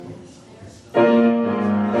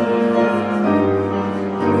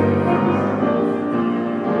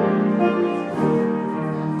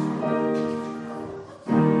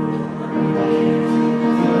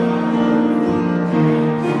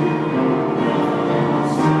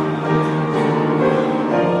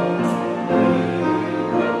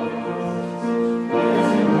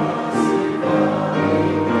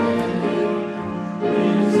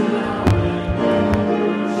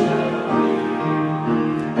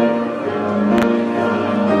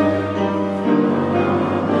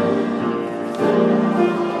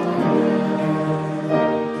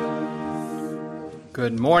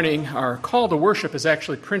Good morning. Our call to worship is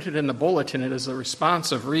actually printed in the bulletin. It is a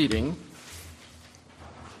responsive reading.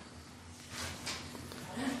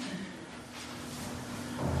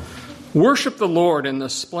 Worship the Lord in the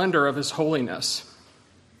splendor of his holiness.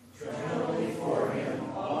 Tremble before him,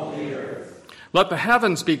 all the earth. Let the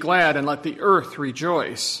heavens be glad and let the earth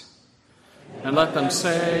rejoice. And let them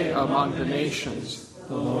say among the nations,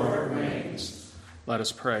 the Lord reigns. Let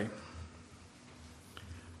us pray.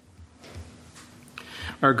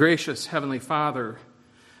 Our gracious Heavenly Father,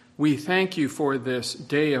 we thank you for this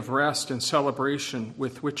day of rest and celebration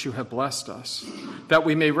with which you have blessed us, that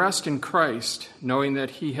we may rest in Christ, knowing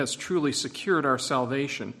that he has truly secured our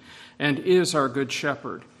salvation and is our good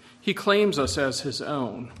shepherd. He claims us as his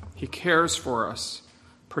own. He cares for us,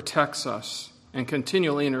 protects us, and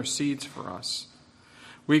continually intercedes for us.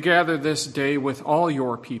 We gather this day with all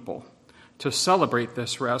your people to celebrate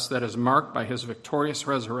this rest that is marked by his victorious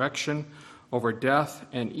resurrection over death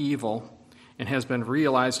and evil, and has been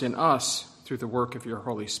realized in us through the work of your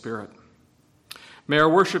Holy Spirit. May our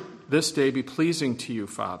worship this day be pleasing to you,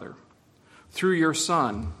 Father. Through your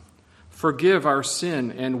Son, forgive our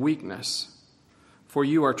sin and weakness, for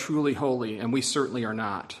you are truly holy, and we certainly are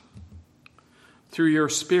not. Through your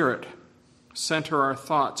Spirit, center our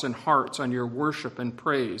thoughts and hearts on your worship and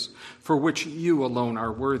praise, for which you alone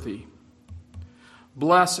are worthy.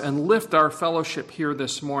 Bless and lift our fellowship here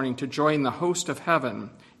this morning to join the host of heaven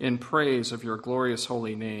in praise of your glorious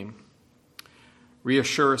holy name.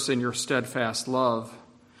 Reassure us in your steadfast love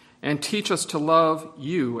and teach us to love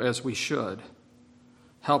you as we should.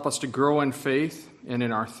 Help us to grow in faith and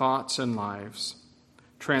in our thoughts and lives.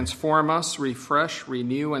 Transform us, refresh,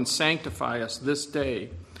 renew, and sanctify us this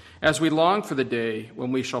day as we long for the day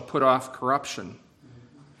when we shall put off corruption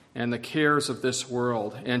and the cares of this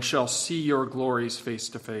world, and shall see your glories face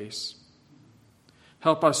to face.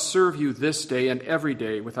 Help us serve you this day and every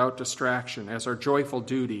day without distraction as our joyful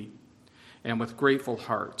duty and with grateful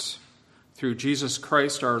hearts. Through Jesus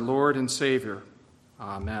Christ, our Lord and Savior.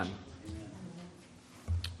 Amen.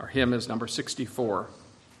 Our hymn is number 64,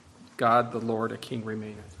 God the Lord a King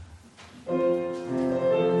remaineth.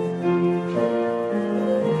 Hallelujah.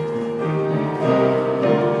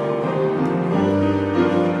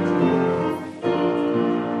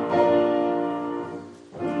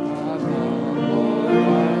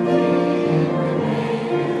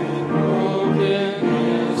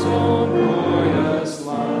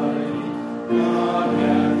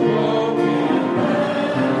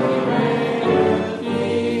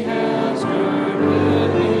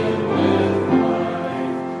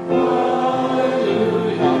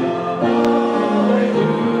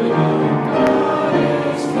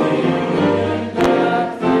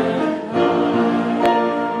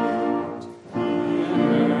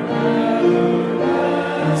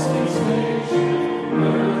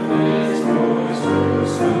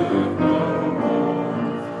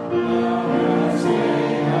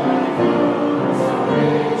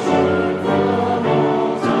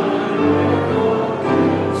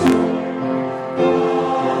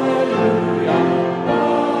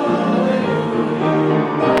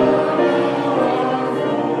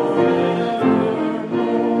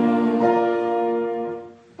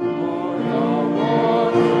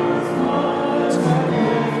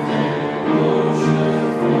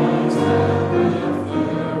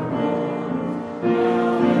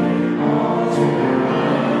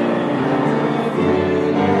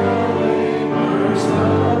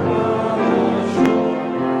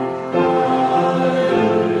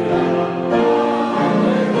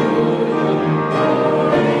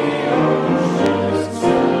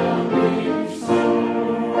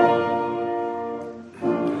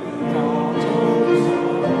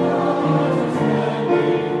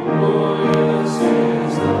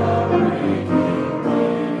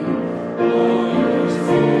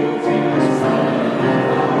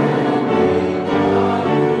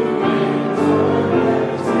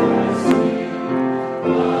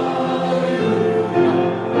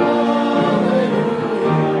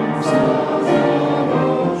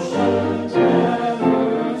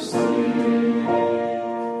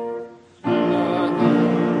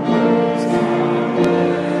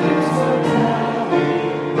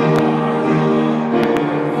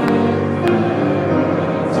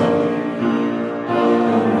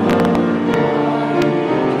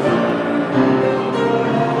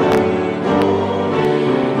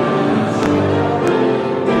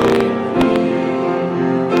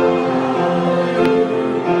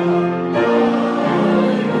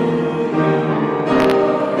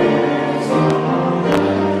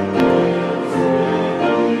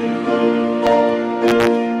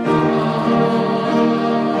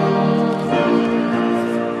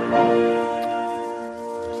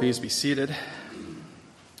 seated.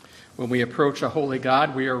 When we approach a holy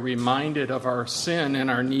God, we are reminded of our sin and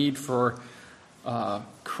our need for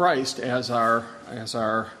Christ as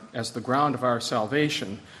the ground of our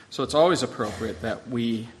salvation. So it's always appropriate that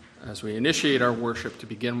we, as we initiate our worship, to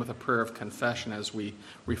begin with a prayer of confession as we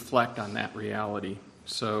reflect on that reality.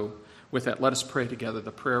 So with that, let us pray together the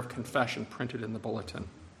prayer of confession printed in the bulletin.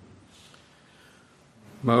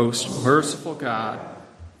 Most merciful God,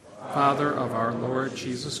 Father of our Lord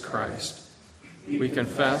Jesus Christ, we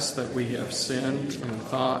confess that we have sinned in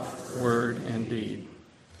thought, word, and deed.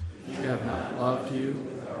 We have not loved you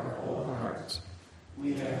with our whole hearts.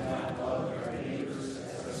 We have not loved our neighbors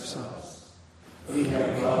as ourselves. We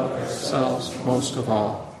have loved ourselves most of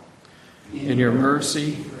all. In your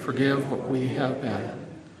mercy, forgive what we have been.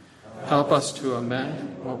 Help us to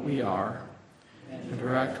amend what we are and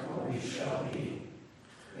direct what we shall be,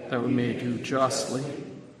 that we may do justly,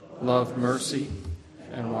 love mercy,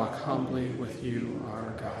 and walk humbly with you,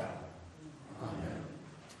 our God. Amen.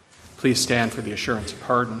 Please stand for the assurance of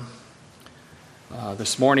pardon.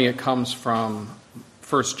 This morning it comes from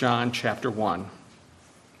 1 John chapter 1.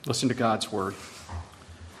 Listen to God's word.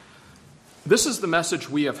 This is the message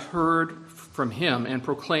we have heard from him and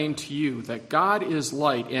proclaimed to you, that God is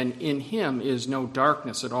light, and in him is no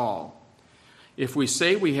darkness at all. If we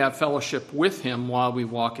say we have fellowship with him while we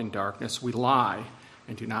walk in darkness, we lie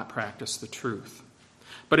and do not practice the truth.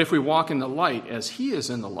 But if we walk in the light as he is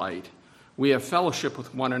in the light, we have fellowship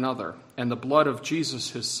with one another, and the blood of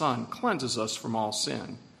Jesus, his Son, cleanses us from all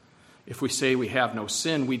sin. If we say we have no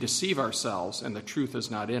sin, we deceive ourselves, and the truth is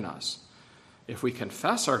not in us. If we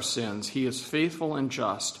confess our sins, he is faithful and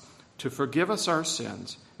just to forgive us our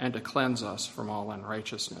sins and to cleanse us from all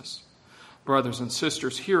unrighteousness. Brothers and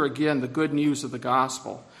sisters, hear again the good news of the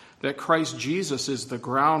gospel, that Christ Jesus is the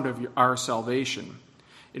ground of our salvation.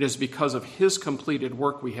 It is because of his completed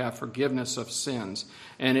work we have forgiveness of sins,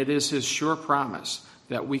 and it is his sure promise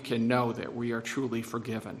that we can know that we are truly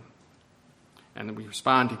forgiven. And then we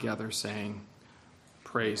respond together saying,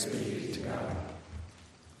 Praise be to God.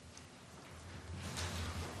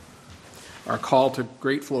 Our call to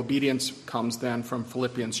grateful obedience comes then from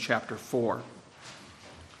Philippians chapter 4.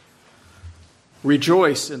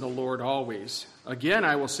 Rejoice in the Lord always. Again,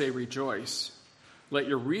 I will say rejoice. Let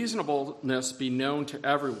your reasonableness be known to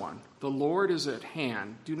everyone. The Lord is at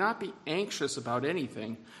hand. Do not be anxious about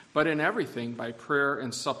anything, but in everything, by prayer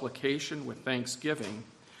and supplication with thanksgiving,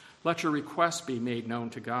 let your requests be made known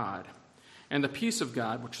to God. And the peace of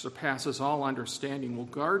God, which surpasses all understanding, will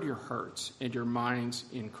guard your hearts and your minds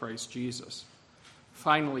in Christ Jesus.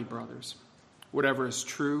 Finally, brothers, whatever is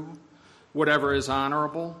true, whatever is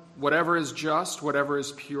honorable, whatever is just, whatever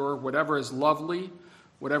is pure, whatever is lovely,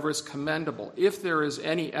 whatever is commendable, if there is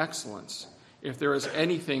any excellence, if there is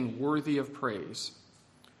anything worthy of praise,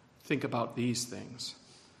 think about these things.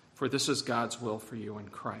 For this is God's will for you in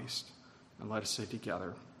Christ. And let us say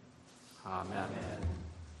together, Amen. Amen.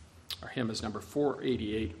 Our hymn is number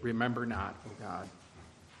 488, Remember Not, O God.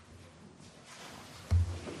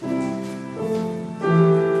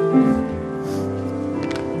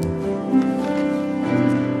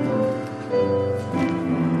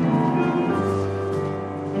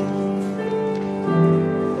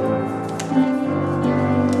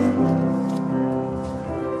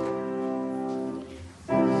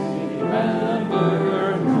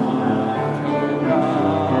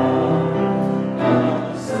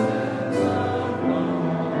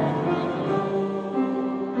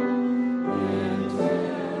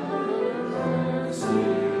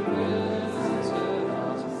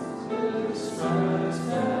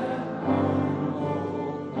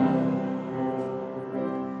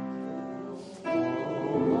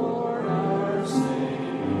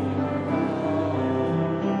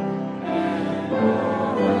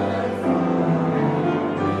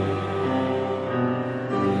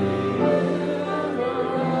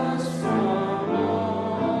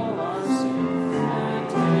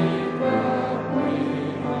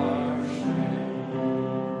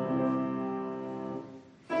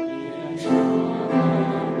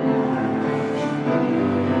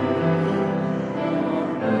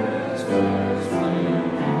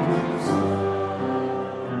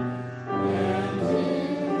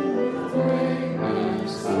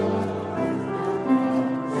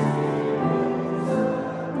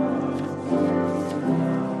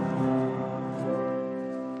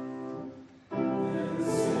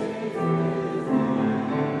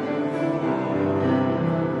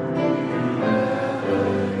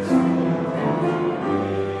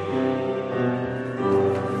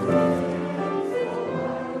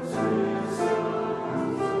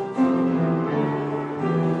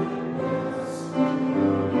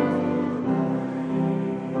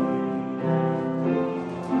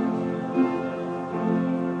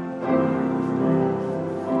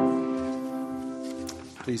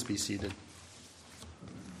 Please be seated.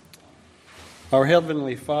 Our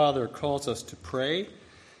Heavenly Father calls us to pray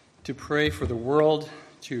for the world,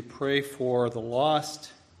 to pray for the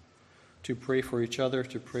lost, to pray for each other,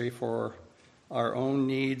 to pray for our own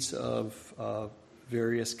needs of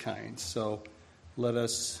various kinds. So let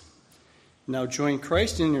us now join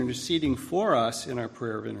Christ in interceding for us in our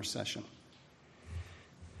prayer of intercession.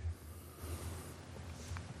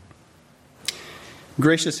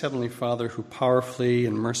 Gracious Heavenly Father, who powerfully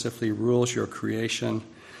and mercifully rules your creation,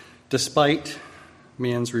 despite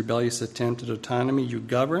man's rebellious attempt at autonomy, you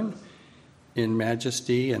govern in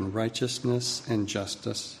majesty and righteousness and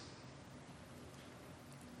justice.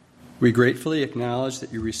 We gratefully acknowledge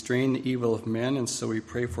that you restrain the evil of men, and so we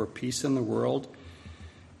pray for peace in the world,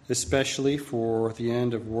 especially for the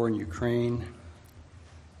end of war in Ukraine,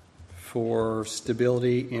 for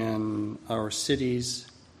stability in our cities,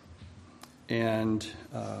 and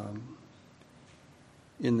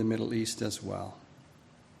in the Middle East as well.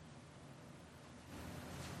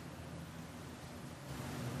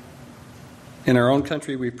 In our own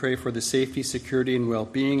country, we pray for the safety, security, and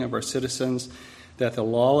well-being of our citizens, that the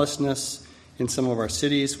lawlessness in some of our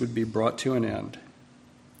cities would be brought to an end.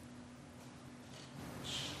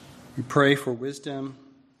 We pray for wisdom,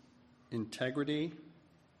 integrity,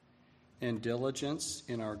 and diligence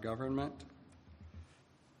in our government,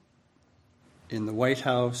 in the White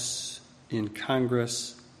House, in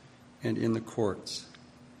Congress, and in the courts.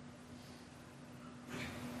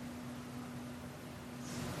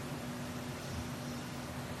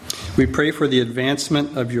 We pray for the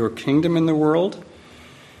advancement of your kingdom in the world.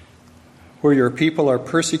 Where your people are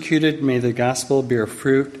persecuted, may the gospel bear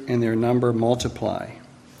fruit and their number multiply.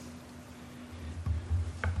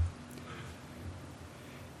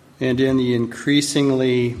 And in the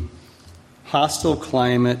increasingly hostile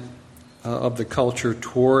climate of the culture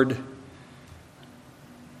toward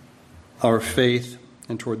our faith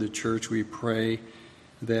and toward the church, we pray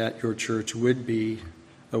that your church would be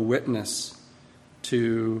a witness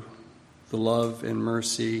to the love and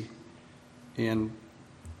mercy and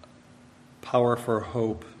power for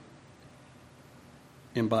hope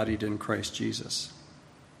embodied in Christ Jesus.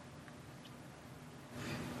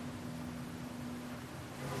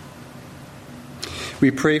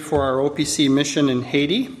 We pray for our OPC mission in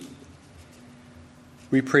Haiti.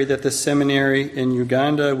 We pray that the seminary in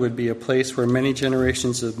Uganda would be a place where many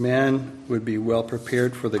generations of men would be well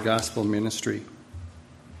prepared for the gospel ministry.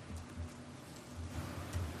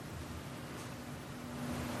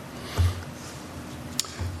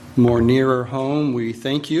 More nearer home, we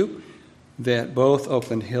thank you that both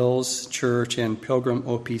Oakland Hills Church and Pilgrim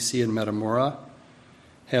OPC in Metamora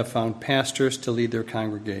have found pastors to lead their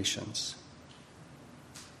congregations.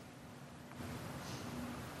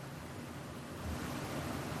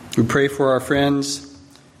 We pray for our friends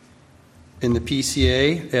in the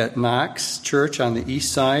PCA at Knox Church on the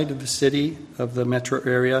east side of the city, of the metro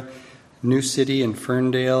area, New City in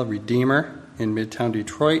Ferndale, Redeemer in Midtown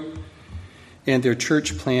Detroit, and their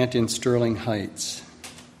church plant in Sterling Heights.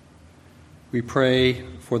 We pray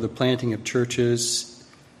for the planting of churches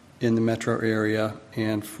in the metro area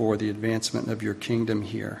and for the advancement of your kingdom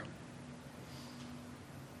here.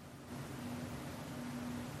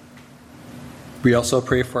 We also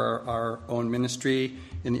pray for our own ministry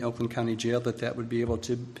in the Oakland County Jail, that would be able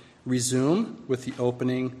to resume with the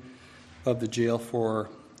opening of the jail for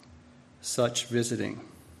such visiting.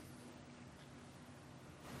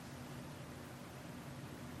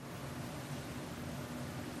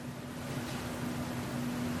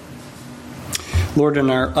 Lord, in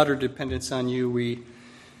our utter dependence on you, we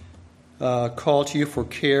call to you for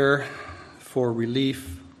care, for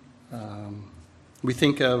relief. We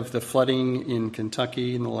think of the flooding in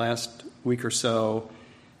Kentucky in the last week or so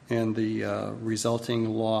and the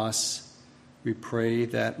resulting loss. We pray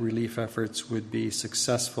that relief efforts would be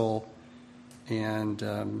successful and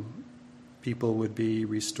people would be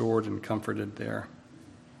restored and comforted there.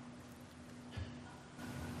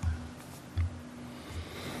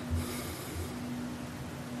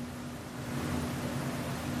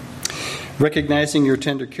 Recognizing your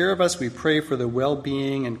tender care of us, we pray for the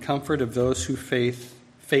well-being and comfort of those who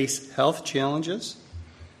face health challenges.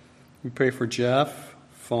 We pray for Jeff,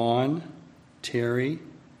 Fawn, Terry,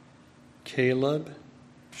 Caleb,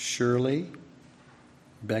 Shirley,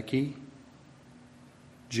 Becky,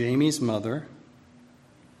 Jamie's mother,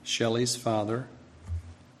 Shelley's father,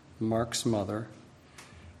 Mark's mother,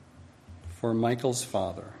 for Michael's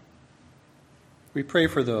father. We pray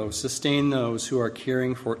for those, sustain those who are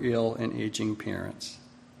caring for ill and aging parents.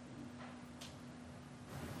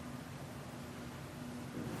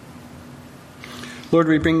 Lord,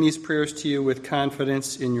 we bring these prayers to you with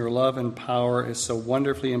confidence in your love and power as so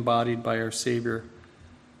wonderfully embodied by our Savior,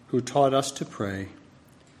 who taught us to pray.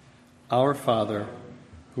 Our Father,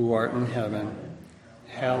 who art in heaven,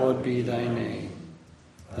 hallowed be thy name.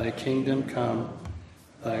 Thy kingdom come,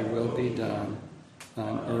 thy will be done,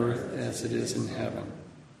 on earth as it is in heaven.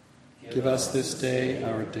 Give us this day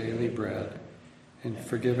our daily bread, and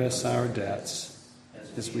forgive us our debts,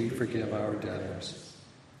 as we forgive our debtors.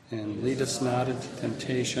 And lead us not into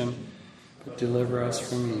temptation, but deliver us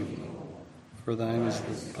from evil. For thine is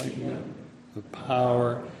the kingdom, the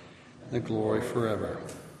power, and the glory forever.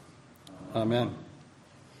 Amen.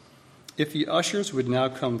 If the ushers would now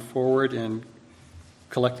come forward and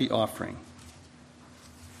collect the offering.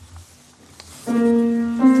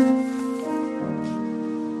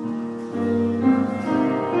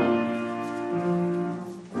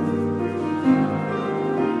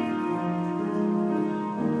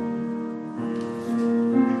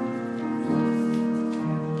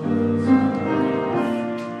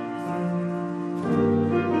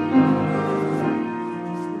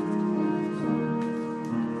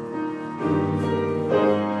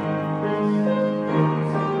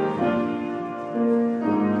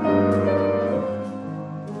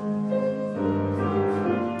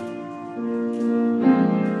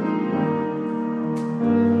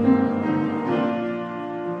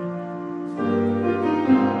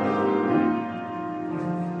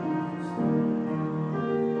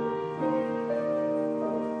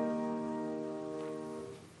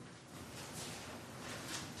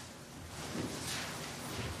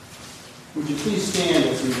 Would you please stand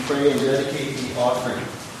as we pray and dedicate the offering?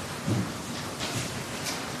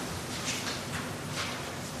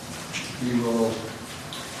 We will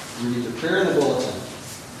read the prayer in the bulletin.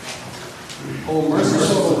 O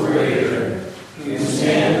merciful Creator, whose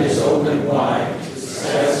hand is open wide to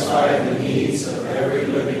satisfy the needs of every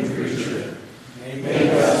living creature,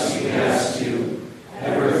 make us, we ask you,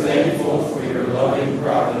 ever thankful for your loving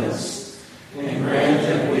providence, and grant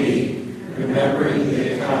that we, remembering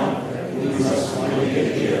the account we must one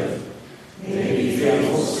day give, may be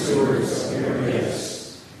faithful stewards of your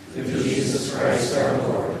gifts. Through Jesus Christ our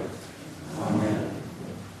Lord. Amen.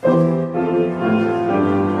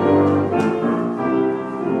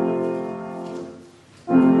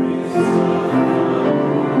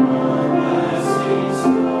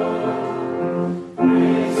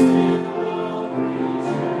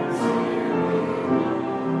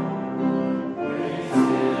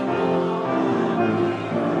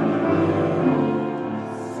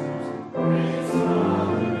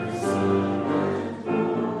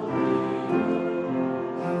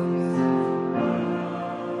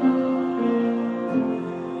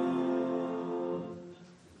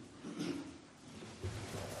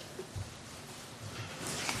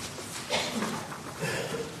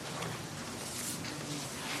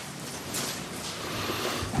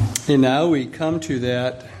 And now we come to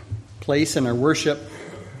that place in our worship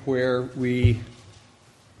where we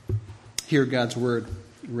hear God's word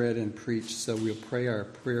read and preached. So we'll pray our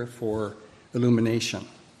prayer for illumination.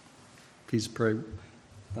 Please pray.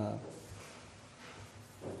 Let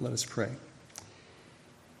us pray.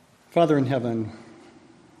 Father in heaven,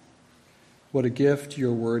 what a gift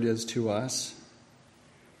your word is to us,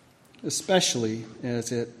 especially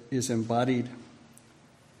as it is embodied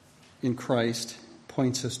in Christ,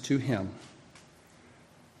 points us to him.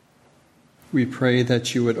 We pray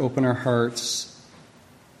that you would open our hearts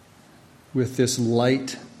with this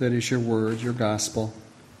light that is your word, your gospel,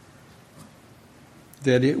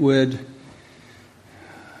 that it would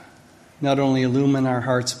not only illumine our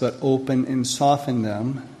hearts but open and soften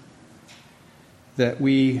them, that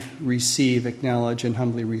we receive, acknowledge, and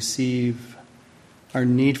humbly receive our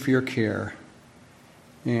need for your care,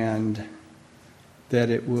 and that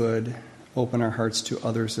it would open our hearts to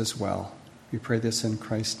others as well. We pray this in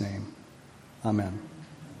Christ's name. Amen.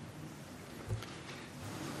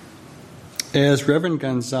 As Reverend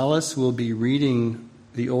Gonzalez will be reading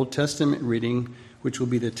the Old Testament reading, which will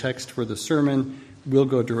be the text for the sermon, we'll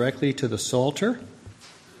go directly to the Psalter,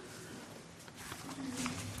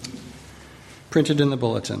 printed in the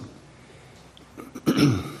bulletin.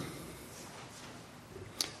 The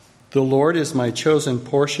Lord is my chosen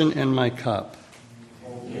portion and my cup.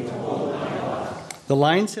 The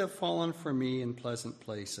lines have fallen for me in pleasant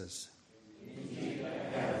places. Indeed, I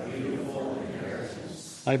have beautiful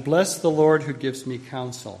inheritance. I bless the Lord who gives me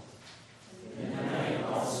counsel. In the night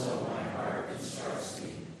also my heart instructs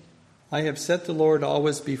me. I have set the Lord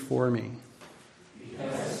always before me.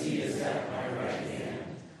 Because he is at my right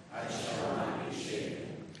hand, I shall not be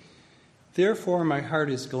shaken. Therefore my heart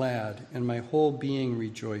is glad, and my whole being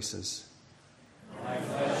rejoices. My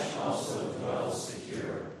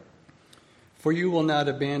For you will not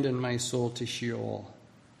abandon my soul to Sheol.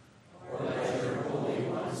 Or let your Holy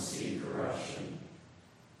One see corruption.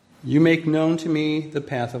 You make known to me the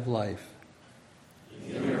path of life.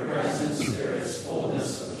 In your presence there is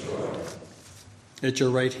fullness of joy. At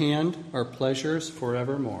your right hand are pleasures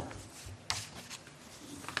forevermore.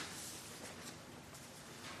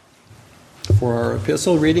 For our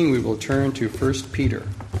epistle reading, we will turn to 1 Peter.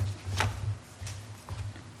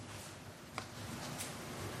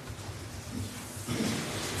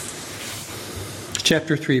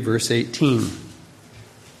 Chapter 3, verse 18.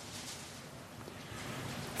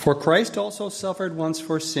 For Christ also suffered once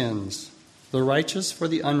for sins, the righteous for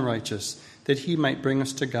the unrighteous, that he might bring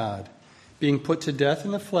us to God, being put to death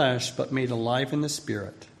in the flesh, but made alive in the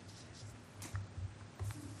Spirit.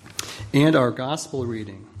 And our gospel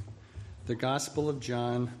reading, the Gospel of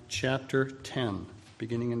John, chapter 10,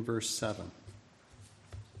 beginning in verse 7.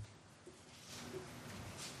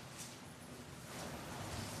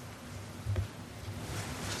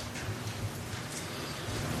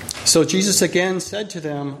 So Jesus again said to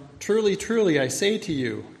them, Truly, truly, I say to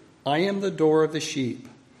you, I am the door of the sheep.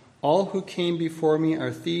 All who came before me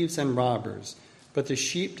are thieves and robbers, but the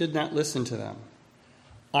sheep did not listen to them.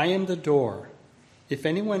 I am the door. If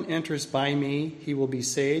anyone enters by me, he will be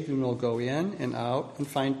saved and will go in and out and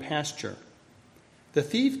find pasture. The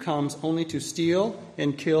thief comes only to steal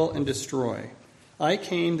and kill and destroy. I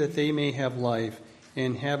came that they may have life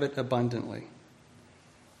and have it abundantly.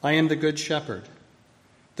 I am the good shepherd.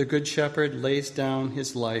 The good shepherd lays down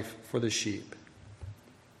his life for the sheep.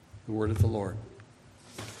 The word of the Lord.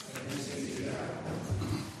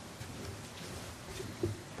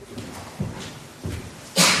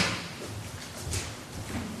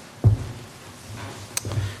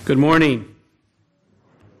 Good morning.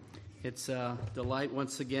 It's a delight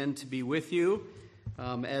once again to be with you.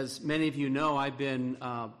 As many of you know, I've been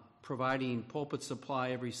providing pulpit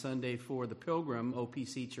supply every Sunday for the Pilgrim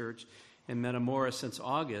OPC Church in Metamora since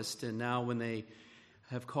August, and now when they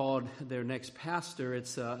have called their next pastor,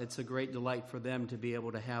 it's a great delight for them to be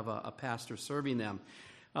able to have a pastor serving them.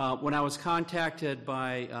 When I was contacted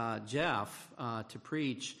by Jeff to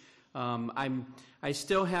preach, I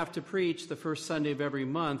still have to preach the first Sunday of every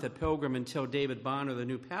month at Pilgrim until David Bonner, the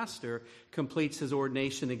new pastor, completes his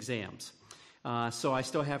ordination exams. So I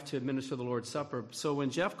still have to administer the Lord's Supper. So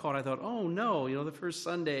when Jeff called, I thought, oh no, the first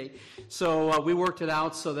Sunday. So we worked it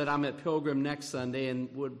out so that I'm at Pilgrim next Sunday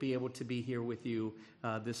and would be able to be here with you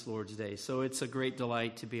this Lord's Day. So it's a great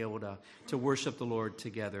delight to be able to worship the Lord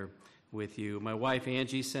together with you. My wife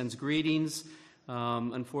Angie sends greetings.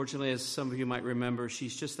 Unfortunately, as some of you might remember,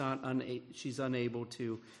 she's just she's unable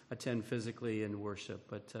to attend physically and worship,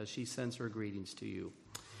 but she sends her greetings to you.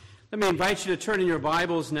 Let me invite you to turn in your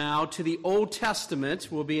Bibles now to the Old Testament.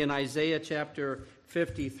 We'll be in Isaiah chapter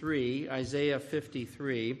 53. Isaiah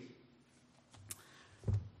 53.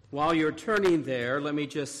 While you're turning there, let me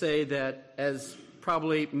just say that, as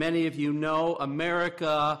probably many of you know,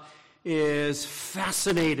 America is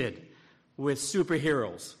fascinated with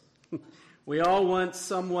superheroes. We all want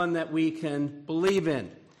someone that we can believe in,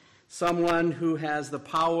 someone who has the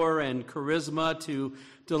power and charisma to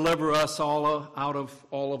deliver us all out of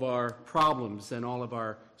all of our problems and all of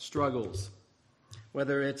our struggles.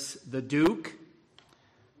 Whether it's the Duke,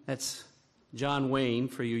 that's John Wayne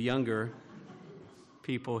for you younger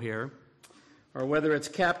people here, or whether it's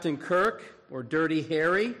Captain Kirk or Dirty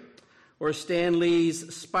Harry or Stan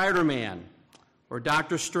Lee's Spider-Man or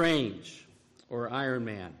Doctor Strange or Iron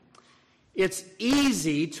Man. It's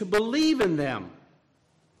easy to believe in them.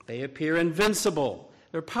 They appear invincible.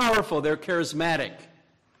 They're powerful. They're charismatic.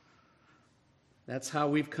 That's how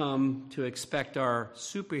we've come to expect our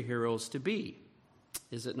superheroes to be,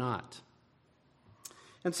 is it not?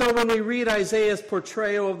 And so when we read Isaiah's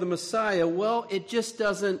portrayal of the Messiah, well, it just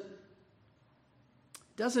doesn't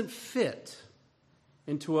fit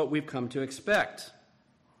into what we've come to expect.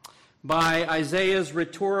 By Isaiah's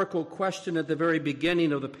rhetorical question at the very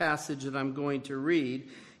beginning of the passage that I'm going to read,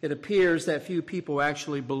 it appears that few people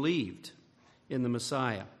actually believed in the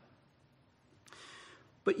Messiah.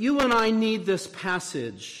 But you and I need this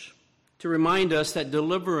passage to remind us that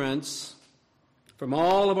deliverance from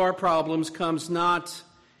all of our problems comes not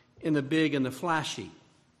in the big and the flashy,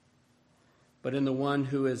 but in the one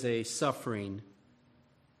who is a suffering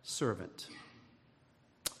servant.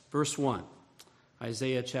 Verse 1.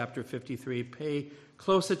 Isaiah chapter 53. Pay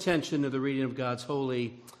close attention to the reading of God's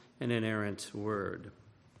holy and inerrant word.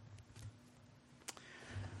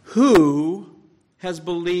 Who has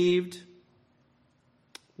believed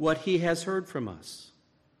what he has heard from us?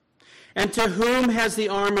 And to whom has the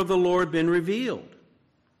arm of the Lord been revealed?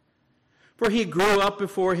 For he grew up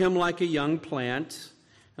before him like a young plant,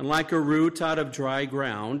 and like a root out of dry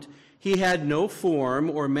ground. He had no form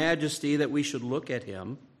or majesty that we should look at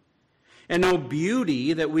him, and no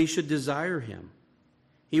beauty that we should desire him.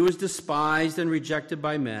 He was despised and rejected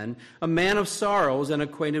by men, a man of sorrows and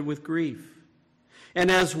acquainted with grief. And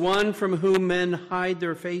as one from whom men hide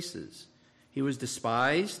their faces, he was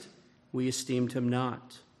despised, we esteemed him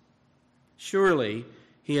not. Surely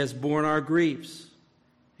he has borne our griefs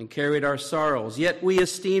and carried our sorrows, yet we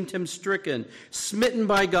esteemed him stricken, smitten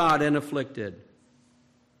by God, and afflicted.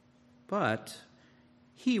 But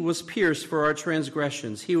he was pierced for our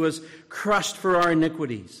transgressions. He was crushed for our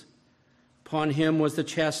iniquities. Upon him was the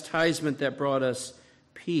chastisement that brought us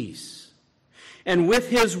peace. And with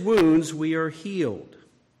his wounds we are healed.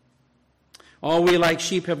 All we like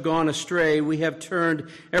sheep have gone astray. We have turned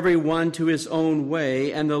every one to his own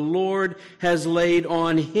way, and the Lord has laid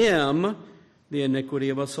on him the iniquity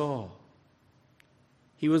of us all.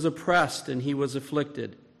 He was oppressed and he was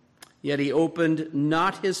afflicted, yet he opened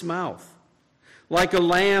not his mouth. Like a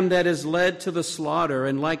lamb that is led to the slaughter,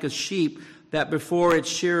 and like a sheep that before its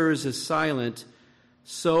shearers is silent,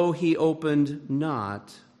 so he opened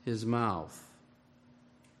not his mouth.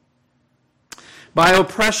 By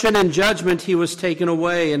oppression and judgment he was taken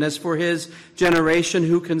away. And as for his generation,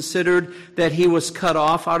 who considered that he was cut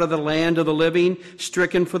off out of the land of the living,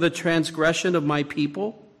 stricken for the transgression of my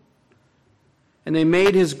people? And they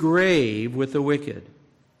made his grave with the wicked,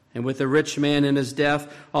 and with the rich man in his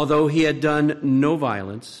death, although he had done no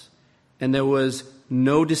violence, and there was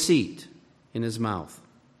no deceit in his mouth.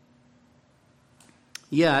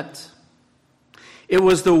 Yet it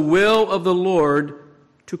was the will of the Lord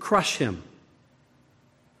to crush him.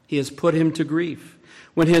 He has put him to grief.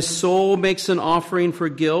 When his soul makes an offering for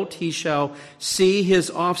guilt, he shall see his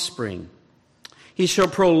offspring. He shall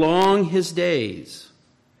prolong his days.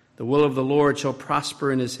 The will of the Lord shall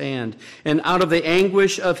prosper in his hand, and out of the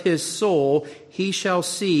anguish of his soul he shall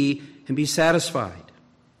see and be satisfied.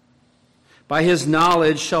 By his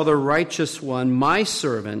knowledge shall the righteous one, my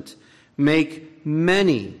servant, make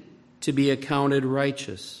many to be accounted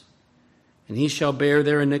righteous, and he shall bear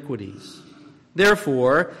their iniquities.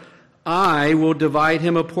 Therefore, I will divide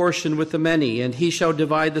him a portion with the many, and he shall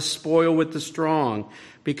divide the spoil with the strong,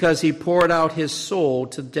 because he poured out his soul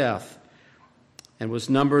to death and was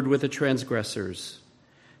numbered with the transgressors.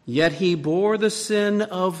 Yet he bore the sin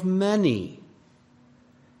of many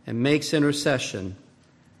and makes intercession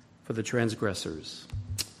for the transgressors.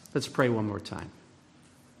 Let's pray one more time.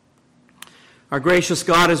 Our gracious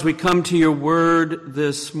God, as we come to your word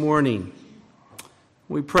this morning,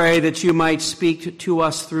 we pray that you might speak to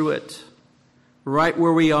us through it, right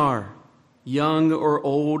where we are, young or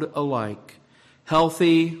old alike,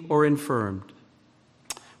 healthy or infirmed.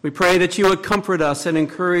 We pray that you would comfort us and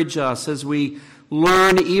encourage us as we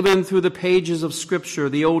learn, even through the pages of Scripture,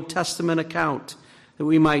 the Old Testament account, that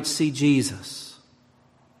we might see Jesus,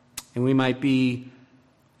 and we might be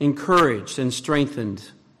encouraged and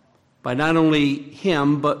strengthened by not only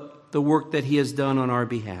him, but the work that he has done on our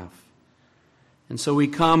behalf. And so we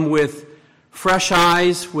come with fresh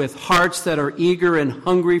eyes, with hearts that are eager and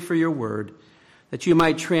hungry for your word, that you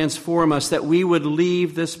might transform us, that we would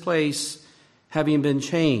leave this place having been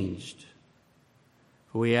changed.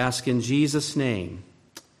 For we ask in Jesus' name,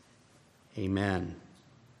 amen.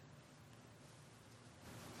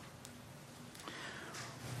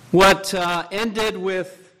 What ended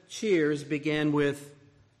with cheers began with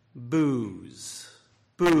boos.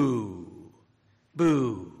 Boo.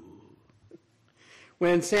 Boo.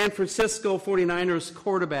 When San Francisco 49ers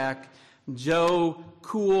quarterback Joe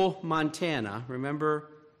Cool Montana, remember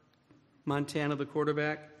Montana, the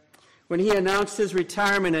quarterback? When he announced his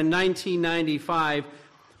retirement in 1995,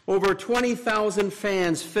 over 20,000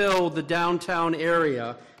 fans filled the downtown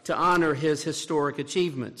area to honor his historic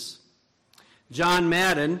achievements. John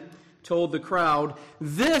Madden told the crowd,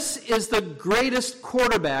 "This is the greatest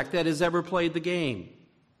quarterback that has ever played the game."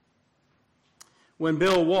 When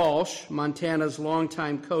Bill Walsh, Montana's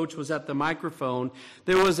longtime coach, was at the microphone,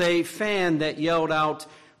 there was a fan that yelled out,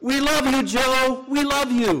 "We love you, Joe! We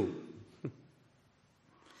love you!"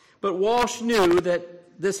 But Walsh knew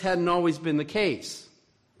that this hadn't always been the case.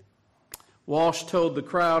 Walsh told the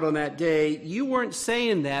crowd on that day, "You weren't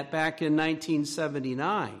saying that back in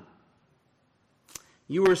 1979.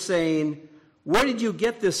 You were saying, 'Where did you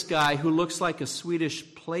get this guy who looks like a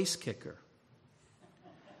Swedish place kicker?'"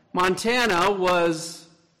 Montana was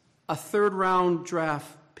a third-round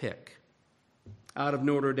draft pick out of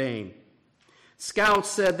Notre Dame. Scouts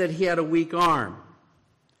said that he had a weak arm.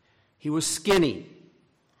 He was skinny.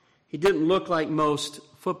 He didn't look like most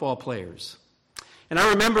football players. And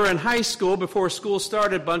I remember in high school, before school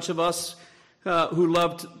started, a bunch of us who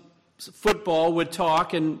loved football would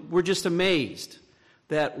talk, and we're just amazed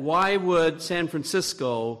that why would San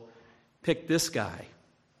Francisco pick this guy?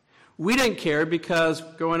 We didn't care because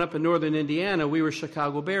growing up in northern Indiana, we were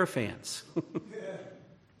Chicago Bear fans.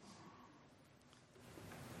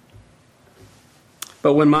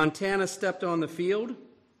 But when Montana stepped on the field,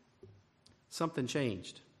 something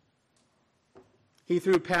changed. He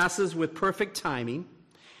threw passes with perfect timing.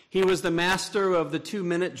 He was the master of the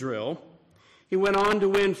 2-minute drill. He went on to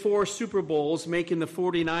win 4 Super Bowls, making the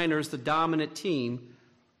 49ers the dominant team,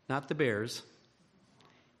 not the Bears,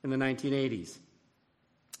 in the 1980s.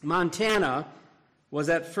 Montana was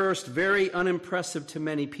at first very unimpressive to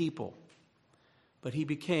many people, but he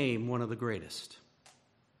became one of the greatest.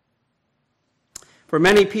 For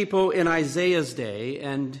many people in Isaiah's day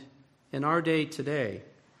and in our day today,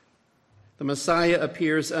 the Messiah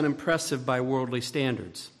appears unimpressive by worldly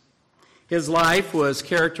standards. His life was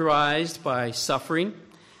characterized by suffering,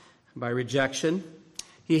 by rejection.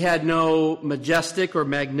 He had no majestic or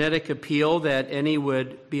magnetic appeal that any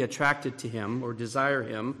would be attracted to him or desire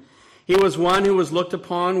him. He was one who was looked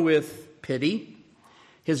upon with pity.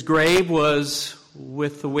 His grave was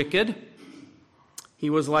with the wicked. He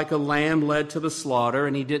was like a lamb led to the slaughter,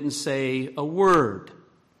 and he didn't say a word.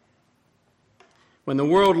 When the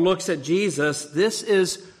world looks at Jesus, this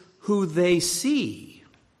is who they see.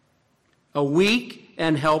 A weak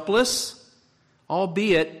and helpless,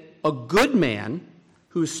 albeit a good man,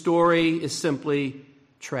 whose story is simply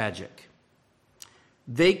tragic.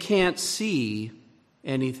 They can't see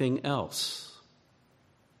anything else.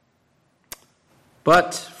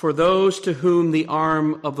 But for those to whom the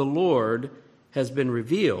arm of the Lord has been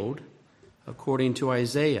revealed, according to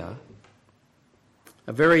Isaiah,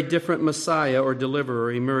 a very different Messiah or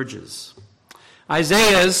deliverer emerges.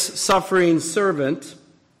 Isaiah's suffering servant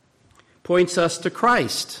points us to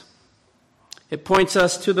Christ. It points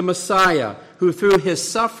us to the Messiah, who through his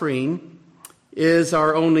suffering is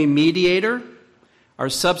our only mediator, our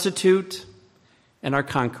substitute, and our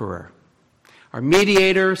conqueror. Our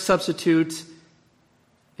mediator, substitute,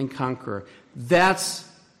 and conqueror. That's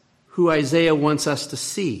who Isaiah wants us to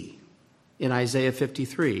see in Isaiah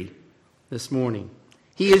 53 this morning.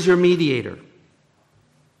 He is your mediator.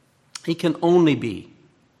 He can only be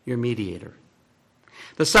your mediator.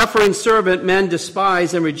 The suffering servant men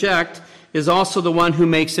despise and reject is also the one who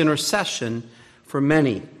makes intercession for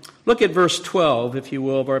many. Look at verse 12, if you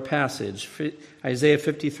will, of our passage. Isaiah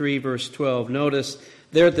 53, verse 12. Notice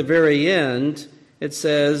there at the very end, it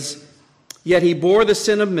says, "Yet he bore the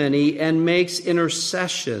sin of many and makes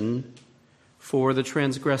intercession for the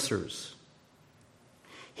transgressors."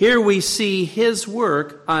 Here we see his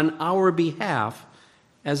work on our behalf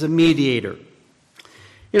as a mediator.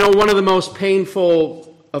 You know, one of the most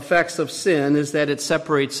painful effects of sin is that it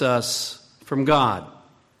separates us from God.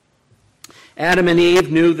 Adam and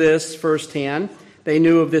Eve knew this firsthand. They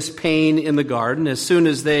knew of this pain in the garden. As soon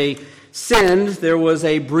as they sinned, there was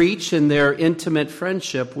a breach in their intimate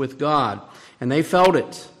friendship with God, and they felt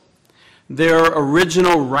it. Their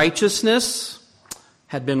original righteousness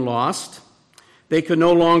had been lost. They could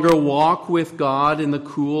no longer walk with God in the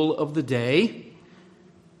cool of the day.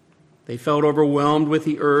 They felt overwhelmed with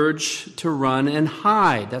the urge to run and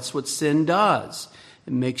hide. That's what sin does.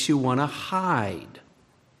 It makes you want to hide.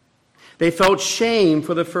 They felt shame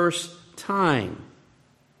for the first time.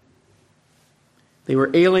 They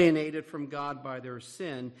were alienated from God by their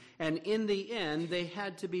sin, and in the end, they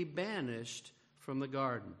had to be banished from the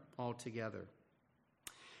garden altogether.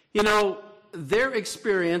 You know, their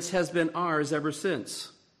experience has been ours ever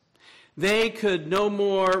since. They could no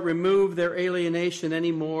more remove their alienation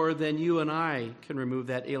any more than you and I can remove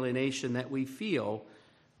that alienation that we feel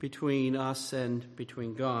between us and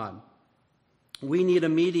between God. We need a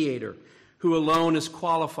mediator who alone is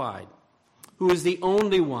qualified, who is the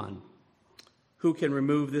only one who can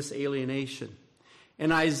remove this alienation.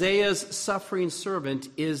 And Isaiah's suffering servant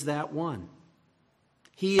is that one.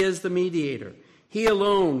 He is the mediator. He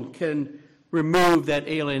alone can remove that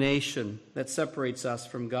alienation that separates us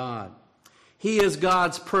from God. He is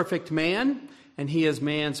God's perfect man, and he is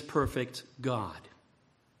man's perfect God.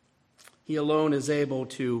 He alone is able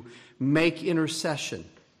to make intercession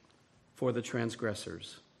for the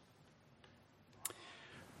transgressors.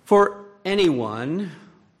 For anyone,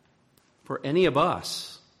 for any of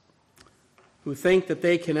us, who think that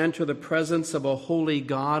they can enter the presence of a holy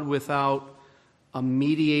God without a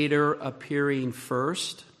mediator appearing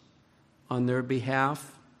first on their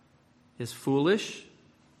behalf, is foolish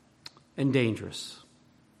and dangerous.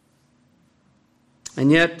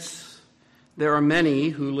 And yet, there are many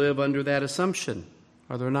who live under that assumption.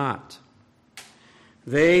 or they're not.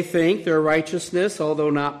 They think their righteousness, although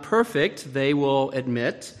not perfect, they will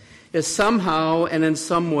admit, is somehow and in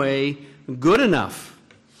some way good enough.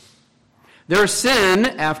 Their sin,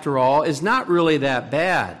 after all, is not really that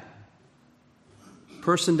bad.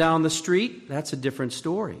 Person down the street, that's a different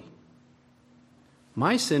story.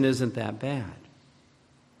 My sin isn't that bad.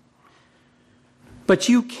 But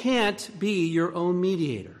you can't be your own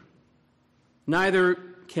mediator. Neither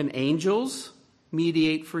can angels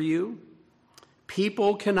mediate for you.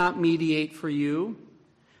 People cannot mediate for you.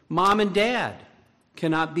 Mom and dad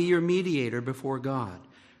cannot be your mediator before God.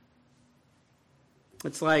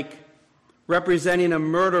 It's like representing a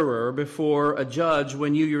murderer before a judge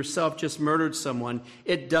when you yourself just murdered someone.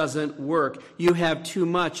 It doesn't work. You have too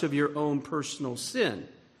much of your own personal sin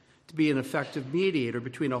to be an effective mediator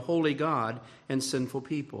between a holy God and sinful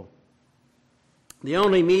people. The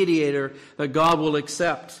only mediator that God will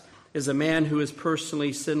accept is a man who is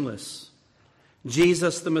personally sinless.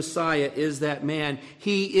 Jesus the Messiah is that man.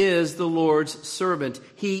 He is the Lord's servant.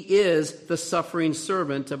 He is the suffering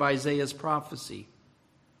servant of Isaiah's prophecy.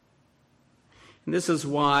 And this is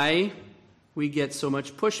why we get so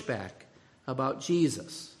much pushback about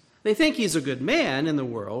Jesus. They think he's a good man in the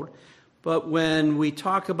world, but when we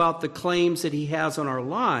talk about the claims that he has on our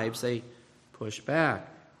lives, they push back.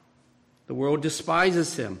 The world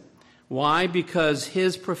despises him. Why? Because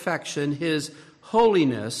his perfection, his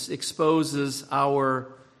holiness exposes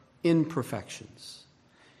our imperfections.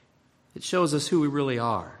 It shows us who we really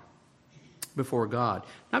are before God.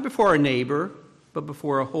 Not before our neighbor, but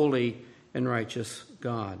before a holy and righteous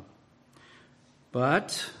God.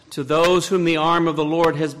 But to those whom the arm of the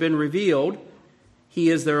Lord has been revealed, he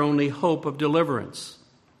is their only hope of deliverance.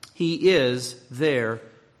 He is their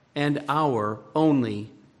and our only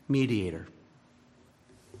mediator.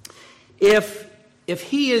 If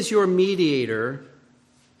he is your mediator,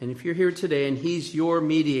 and if you're here today and he's your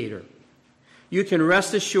mediator, you can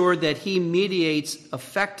rest assured that he mediates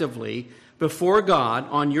effectively before God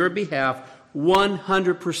on your behalf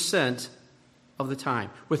 100% of the time,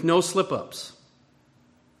 with no slip-ups,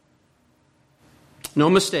 no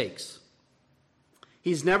mistakes.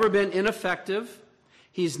 He's never been ineffective.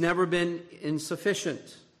 He's never been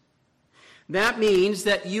insufficient. That means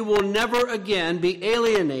that you will never again be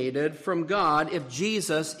alienated from God if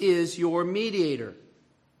Jesus is your mediator.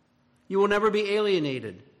 You will never be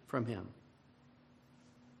alienated from him.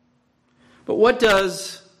 But what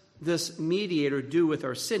does this mediator do with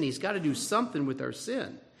our sin? He's got to do something with our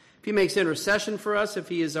sin. If he makes intercession for us, if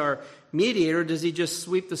he is our mediator, does he just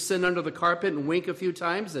sweep the sin under the carpet and wink a few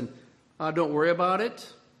times and don't worry about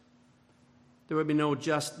it? There would be no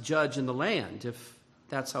just judge in the land if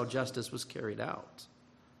that's how justice was carried out.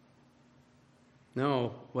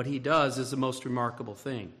 No, what he does is the most remarkable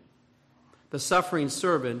thing. The suffering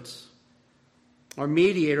servant, our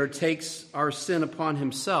mediator, takes our sin upon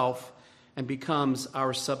himself and becomes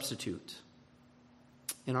our substitute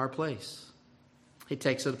in our place. He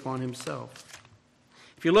takes it upon himself.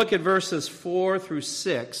 If you look at verses 4 through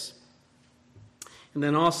 6, and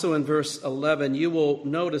then also in verse 11, you will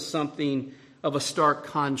notice something of a stark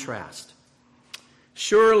contrast.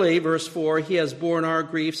 Surely, verse 4, he has borne our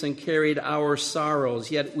griefs and carried our sorrows,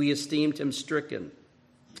 yet we esteemed him stricken.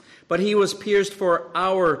 But he was pierced for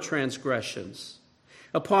our transgressions.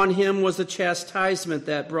 Upon him was the chastisement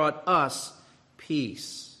that brought us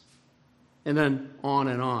peace. And then on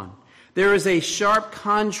and on. There is a sharp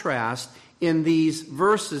contrast in these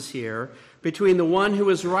verses here between the one who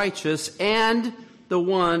is righteous and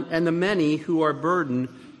the many who are burdened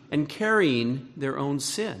and carrying their own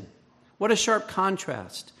sin. What a sharp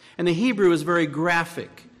contrast. And the Hebrew is very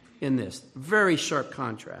graphic in this. Very sharp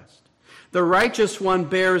contrast. The righteous one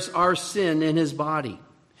bears our sin in his body.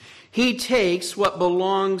 He takes what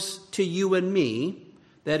belongs to you and me,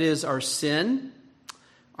 that is our sin,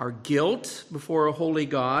 our guilt before a holy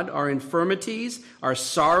God, our infirmities, our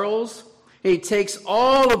sorrows. He takes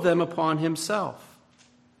all of them upon himself.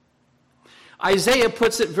 Isaiah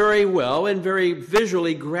puts it very well and very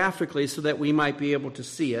visually, graphically, so that we might be able to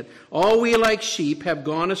see it. All we like sheep have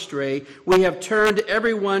gone astray. We have turned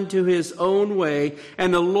everyone to his own way,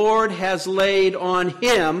 and the Lord has laid on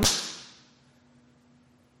him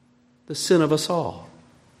the sin of us all.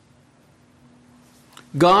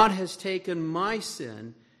 God has taken my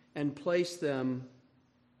sin and placed them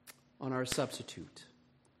on our substitute,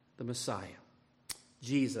 the Messiah,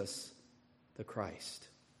 Jesus the Christ.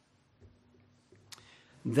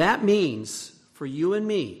 That means for you and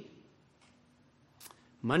me,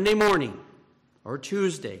 Monday morning or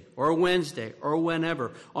Tuesday or Wednesday or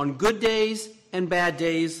whenever, on good days and bad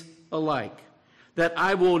days alike, that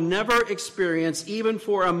I will never experience, even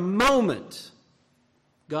for a moment,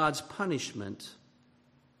 God's punishment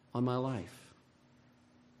on my life.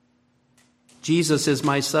 Jesus is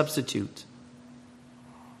my substitute.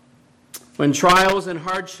 When trials and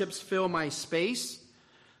hardships fill my space,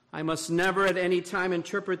 I must never at any time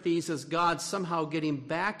interpret these as God somehow getting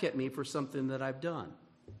back at me for something that I've done.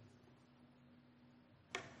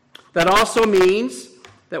 That also means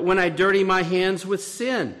that when I dirty my hands with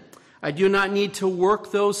sin, I do not need to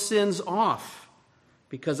work those sins off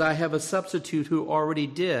because I have a substitute who already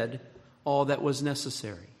did all that was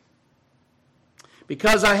necessary.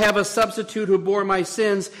 Because I have a substitute who bore my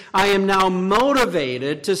sins, I am now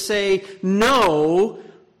motivated to say no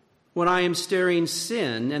when I am staring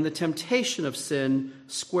sin and the temptation of sin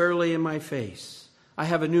squarely in my face. I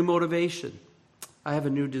have a new motivation. I have a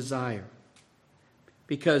new desire.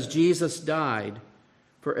 Because Jesus died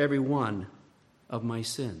for every one of my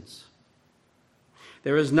sins.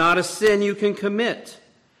 There is not a sin you can commit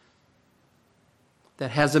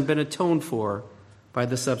that hasn't been atoned for by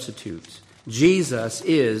the substitute. Jesus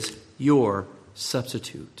is your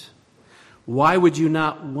substitute. Why would you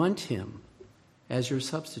not want him as your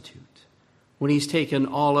substitute when he's taken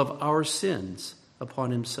all of our sins upon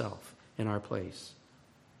himself in our place?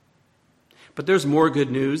 But there's more good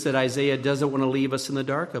news that Isaiah doesn't want to leave us in the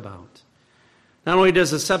dark about. Not only does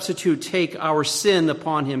the substitute take our sin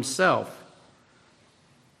upon himself,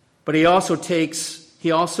 but he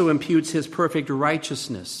also imputes his perfect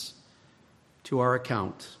righteousness to our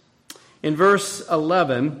account. In verse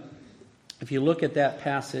 11, if you look at that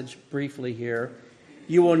passage briefly here,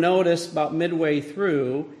 you will notice about midway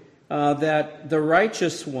through that the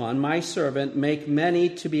righteous one, my servant, make many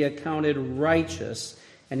to be accounted righteous,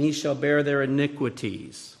 and he shall bear their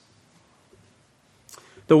iniquities.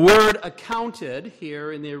 The word accounted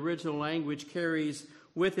here in the original language carries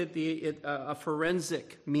with it a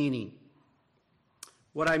forensic meaning.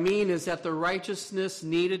 What I mean is that the righteousness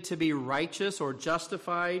needed to be righteous or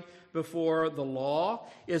justified before the law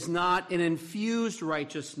is not an infused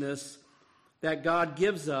righteousness that God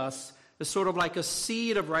gives us. It's sort of like a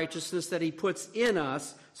seed of righteousness that he puts in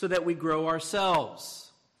us so that we grow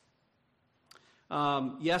ourselves.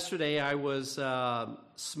 Yesterday I was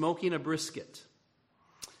smoking a brisket.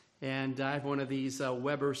 And I have one of these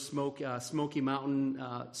Weber Smoky Mountain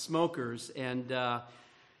smokers. And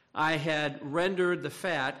I had rendered the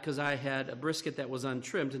fat because I had a brisket that was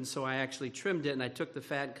untrimmed. And so I actually trimmed it, and I took the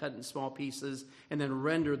fat, cut it in small pieces, and then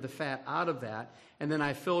rendered the fat out of that. And then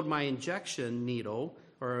I filled my injection needle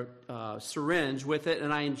or syringe with it,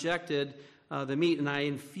 and I injected the meat, and I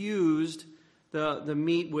infused the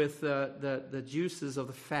meat with the juices of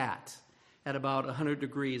the fat at about 100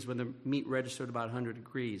 degrees, when the meat registered about 100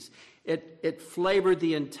 degrees. It flavored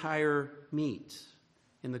the entire meat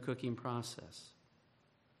in the cooking process.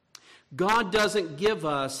 God doesn't give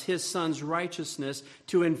us his Son's righteousness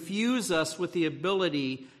to infuse us with the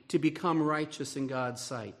ability to become righteous in God's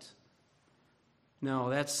sight. No,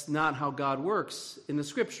 that's not how God works in the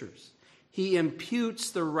Scriptures. He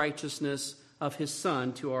imputes the righteousness of his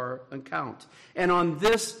Son to our account. And on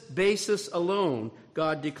this basis alone,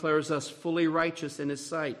 God declares us fully righteous in his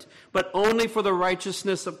sight, but only for the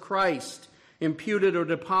righteousness of Christ, imputed or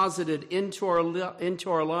deposited into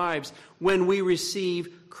our lives when we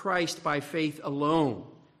receive Christ by faith alone.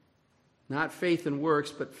 Not faith in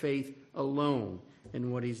works, but faith alone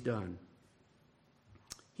in what he's done.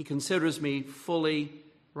 He considers me fully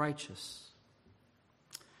righteous.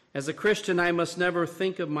 As a Christian, I must never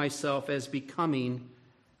think of myself as becoming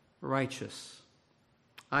righteous.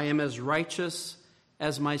 I am as righteous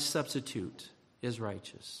as my substitute is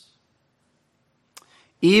righteous.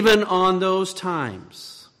 Even on those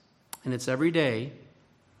times, and it's every day,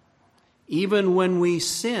 even when we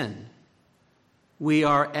sin, we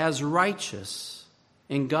are as righteous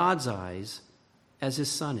in God's eyes as his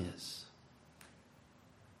Son is.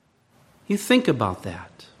 You think about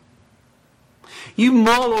that. You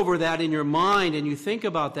mull over that in your mind, and you think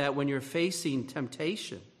about that when you're facing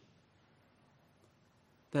temptation.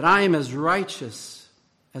 That I am as righteous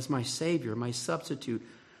as my Savior, my substitute,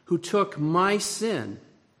 who took my sin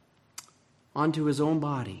onto his own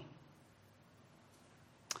body.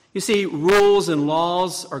 You see, rules and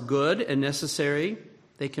laws are good and necessary.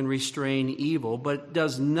 They can restrain evil, but it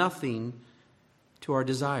does nothing to our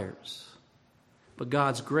desires. But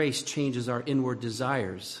God's grace changes our inward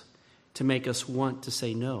desires to make us want to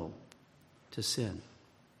say no to sin.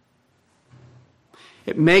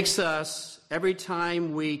 It makes us, every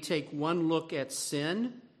time we take one look at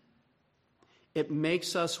sin, it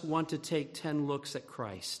makes us want to take 10 looks at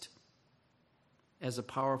Christ as a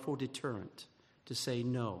powerful deterrent to say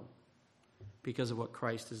no because of what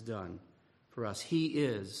Christ has done for us. He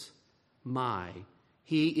is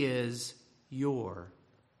your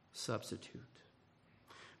substitute.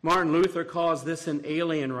 Martin Luther calls this an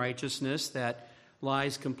alien righteousness that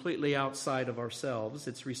lies completely outside of ourselves.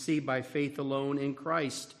 It's received by faith alone in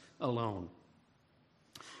Christ alone.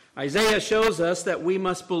 Isaiah shows us that we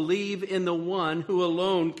must believe in the one who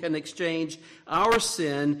alone can exchange our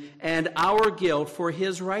sin and our guilt for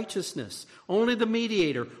his righteousness. Only the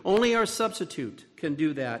mediator, only our substitute can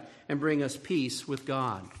do that and bring us peace with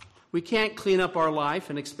God. We can't clean up our life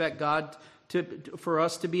and expect God for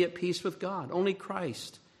us to be at peace with God. Only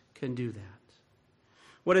Christ can do that.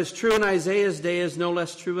 What is true in Isaiah's day is no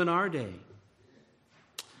less true in our day.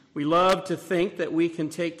 We love to think that we can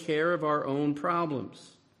take care of our own problems.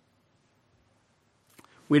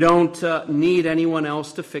 We don't need anyone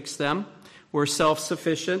else to fix them. We're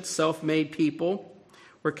self-sufficient, self-made people.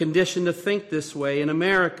 We're conditioned to think this way in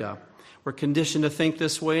America. We're conditioned to think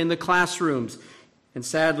this way in the classrooms, and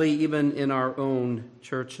sadly, even in our own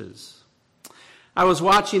churches. I was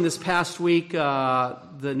watching this past week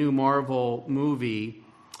the new Marvel movie,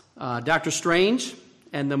 Doctor Strange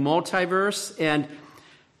and the Multiverse, and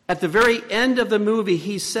at the very end of the movie,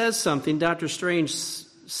 he says something, Dr. Strange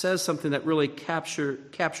says something that really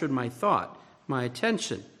captured my thought, my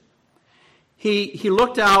attention. He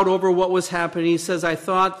looked out over what was happening. He says, I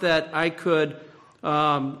thought that I could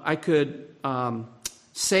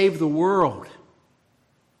save the world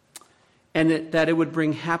and that it would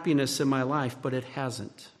bring happiness in my life, but it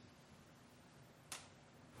hasn't.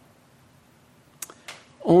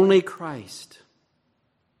 Only Christ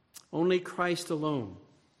alone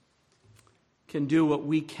can do what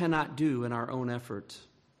we cannot do in our own effort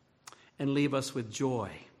and leave us with joy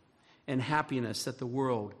and happiness that the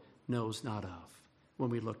world knows not of when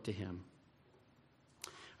we look to him.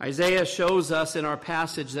 Isaiah shows us in our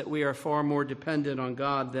passage that we are far more dependent on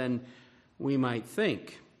God than we might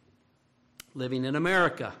think. Living in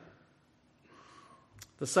America,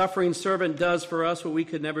 the suffering servant does for us what we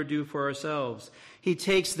could never do for ourselves. He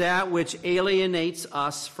takes that which alienates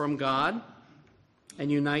us from God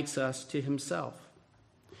and unites us to himself.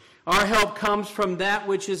 Our help comes from that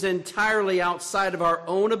which is entirely outside of our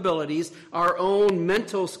own abilities, our own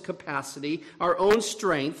mental capacity, our own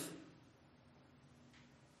strength.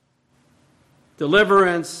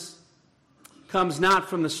 Deliverance comes not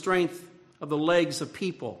from the strength of the legs of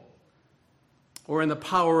people or in the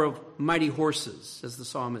power of mighty horses, as the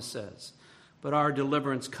psalmist says, but our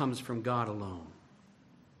deliverance comes from God alone.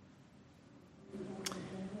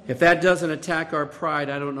 If that doesn't attack our pride,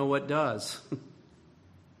 I don't know what does.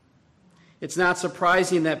 It's not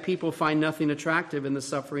surprising that people find nothing attractive in the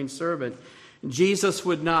suffering servant. Jesus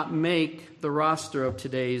would not make the roster of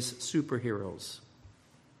today's superheroes.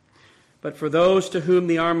 But for those to whom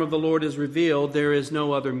the arm of the Lord is revealed, there is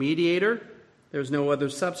no other mediator, there's no other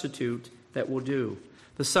substitute that will do.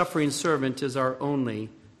 The suffering servant is our only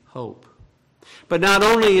hope. But not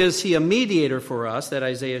only is he a mediator for us, that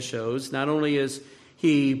Isaiah shows, not only is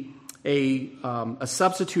he a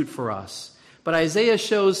substitute for us, but Isaiah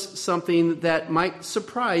shows something that might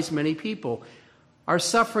surprise many people. Our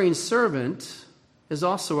suffering servant is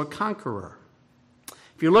also a conqueror.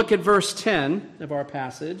 If you look at verse 10 of our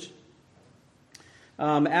passage,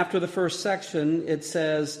 after the first section, it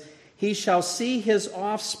says, he shall see his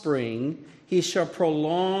offspring, he shall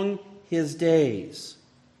prolong his days.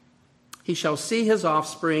 He shall see his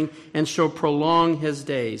offspring and shall prolong his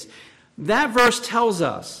days. That verse tells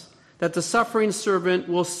us that the suffering servant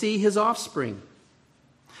will see his offspring,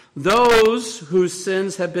 those whose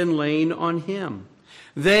sins have been laid on him.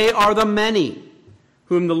 They are the many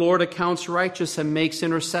whom the Lord accounts righteous and makes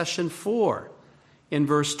intercession for, in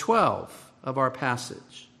verse 12 of our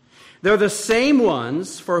passage. They're the same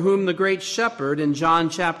ones for whom the great shepherd in John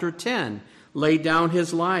chapter 10 laid down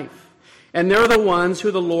his life. And they're the ones who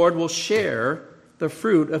the Lord will share the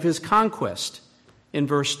fruit of his conquest, in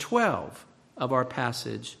verse 12 of our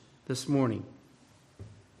passage this morning.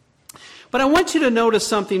 But I want you to notice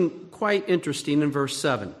something quite interesting in verse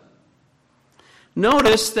 7.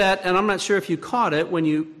 Notice that, and I'm not sure if you caught it when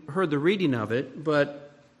you heard the reading of it,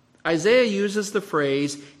 but Isaiah uses the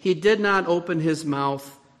phrase, he did not open his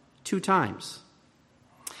mouth 2 times.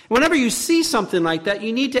 Whenever you see something like that,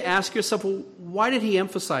 you need to ask yourself, well, why did he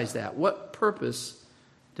emphasize that? What purpose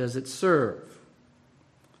does it serve?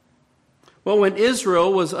 Well, when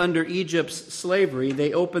Israel was under Egypt's slavery,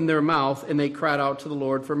 they opened their mouth and they cried out to the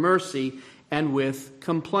Lord for mercy and with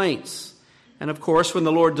complaints. And of course, when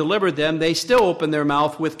the Lord delivered them, they still opened their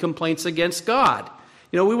mouth with complaints against God.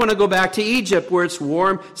 You know, we want to go back to Egypt where it's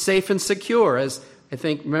warm, safe, and secure, as I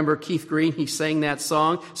think, remember Keith Green, he sang that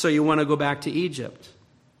song, so you want to go back to Egypt.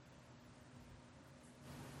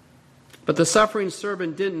 But the suffering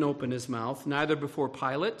servant didn't open his mouth, neither before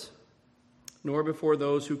Pilate, nor before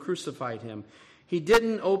those who crucified him. He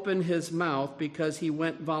didn't open his mouth because he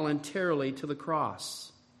went voluntarily to the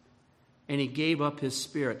cross, and he gave up his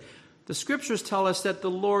spirit. The scriptures tell us that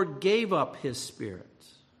the Lord gave up his spirit.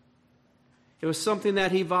 It was something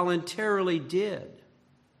that he voluntarily did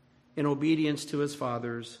in obedience to his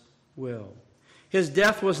Father's will. His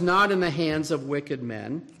death was not in the hands of wicked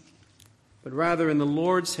men, but rather in the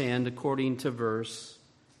Lord's hand, according to verse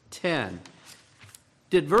 10.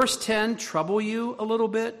 Did verse 10 trouble you a little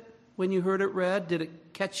bit when you heard it read? Did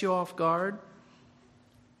it catch you off guard?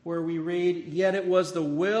 Where we read, yet it was the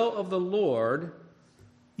will of the Lord,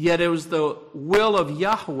 yet it was the will of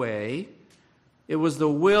Yahweh, it was the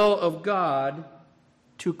will of God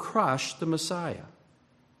to crush the Messiah.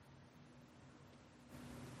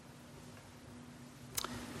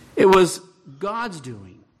 It was God's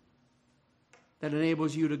doing that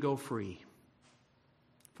enables you to go free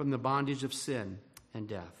from the bondage of sin and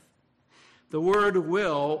death. The word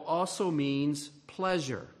will also means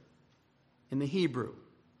pleasure in the Hebrew.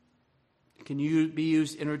 It can be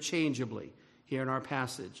used interchangeably here in our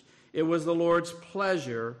passage. It was the Lord's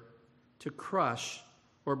pleasure to crush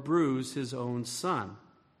or bruise his own Son.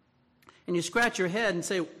 And you scratch your head and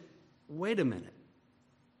say, wait a minute.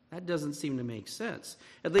 That doesn't seem to make sense.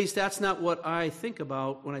 At least that's not what I think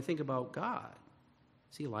about when I think about God.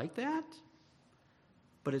 Is he like that?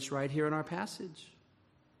 But it's right here in our passage.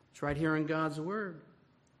 It's right here in God's word.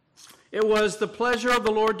 It was the pleasure of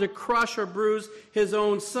the Lord to crush or bruise his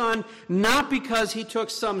own Son, not because he took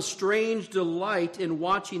some strange delight in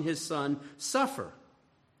watching his Son suffer.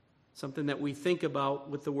 Something that we think about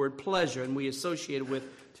with the word pleasure and we associate it with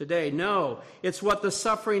today. No, it's what the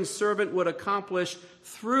suffering servant would accomplish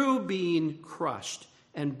through being crushed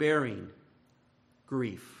and bearing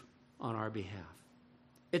grief on our behalf.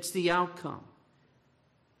 It's the outcome.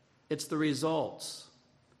 It's the results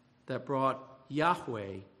that brought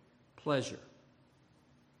Yahweh pleasure.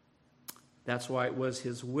 That's why it was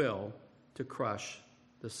his will to crush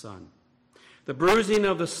the Son. The bruising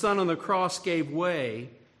of the Son on the cross gave way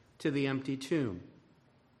to the empty tomb.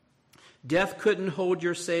 Death couldn't hold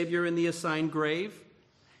your Savior in the assigned grave.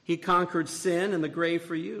 He conquered sin and the grave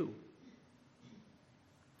for you.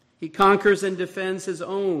 He conquers and defends his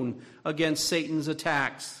own against Satan's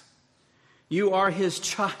attacks. You are his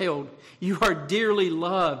child. You are dearly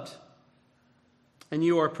loved. And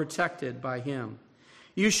you are protected by him.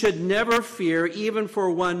 You should never fear, even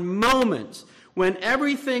for one moment, when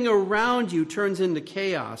everything around you turns into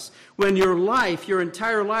chaos, when your life, your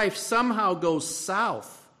entire life, somehow goes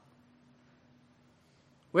south.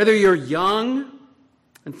 Whether you're young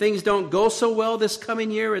and things don't go so well this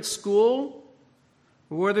coming year at school,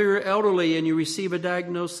 or whether you're elderly and you receive a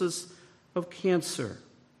diagnosis of cancer.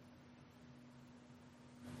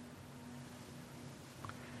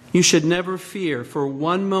 You should never fear for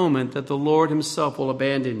one moment that the Lord himself will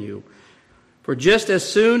abandon you. For just as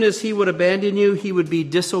soon as he would abandon you, he would be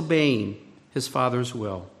disobeying his Father's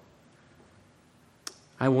will.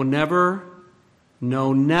 I will never,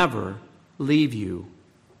 no, never leave you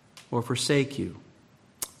or forsake you,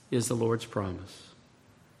 is the Lord's promise.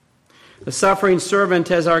 The suffering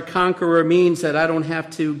servant as our conqueror means that I don't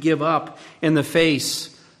have to give up in the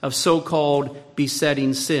face of so-called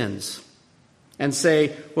besetting sins and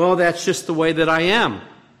say, well, that's just the way that I am.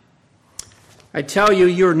 I tell you,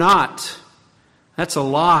 you're not. That's a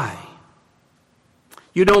lie.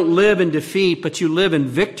 You don't live in defeat, but you live in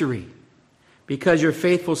victory because your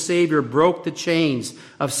faithful Savior broke the chains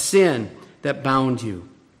of sin that bound you.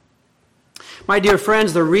 My dear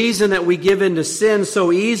friends, the reason that we give in to sin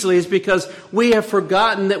so easily is because we have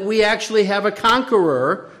forgotten that we actually have a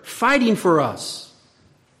conqueror fighting for us.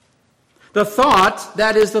 The thought,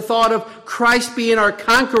 that is the thought of Christ being our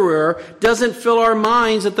conqueror, doesn't fill our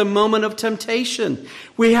minds at the moment of temptation.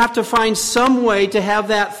 We have to find some way to have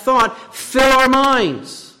that thought fill our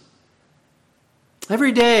minds.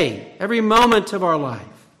 Every day, every moment of our life.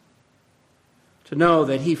 To know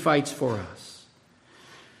that he fights for us.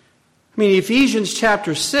 I mean, Ephesians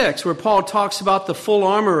chapter 6, where Paul talks about the full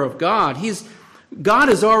armor of God, God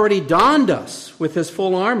has already donned us with his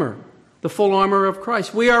full armor, the full armor of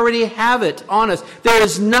Christ. We already have it on us. There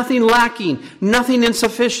is nothing lacking, nothing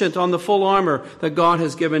insufficient on the full armor that God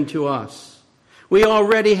has given to us. We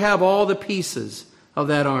already have all the pieces of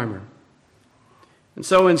that armor. And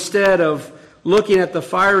so instead of looking at the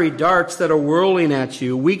fiery darts that are whirling at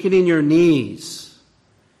you, weakening your knees,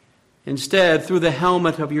 instead, through the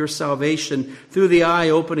helmet of your salvation, through the eye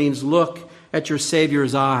openings, look at your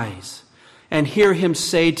Savior's eyes and hear him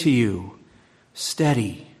say to you,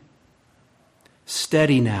 steady,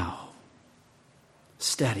 steady now,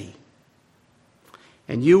 steady.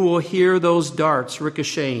 And you will hear those darts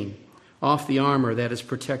ricocheting off the armor that is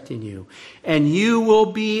protecting you. And you will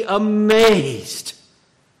be amazed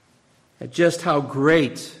at just how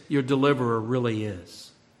great your deliverer really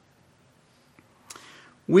is.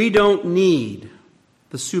 We don't need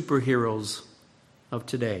the superheroes of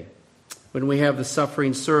today when we have the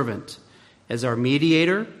suffering servant as our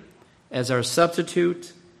mediator, as our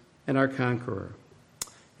substitute, and our conqueror.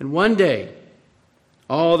 And one day,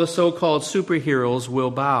 all the so-called superheroes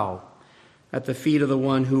will bow at the feet of the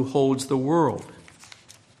one who holds the world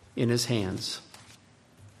in his hands.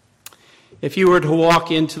 If you were to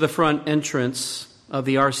walk into the front entrance of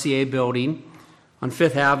the RCA building on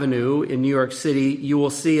Fifth Avenue in New York City, you will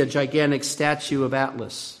see a gigantic statue of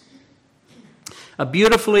Atlas, a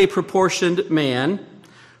beautifully proportioned man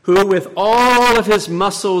who, with all of his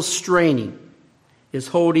muscles straining, is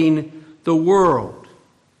holding the world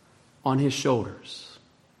on his shoulders.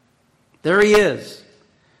 There he is,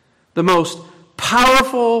 the most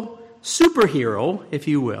powerful superhero, if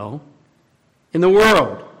you will, in the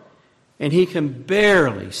world. And he can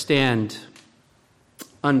barely stand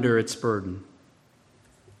under its burden.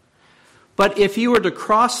 But if you were to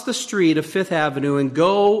cross the street of Fifth Avenue and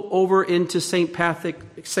go over into St.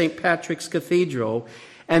 Patrick's Cathedral,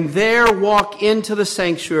 and there walk into the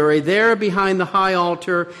sanctuary, there behind the high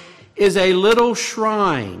altar is a little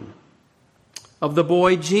shrine of the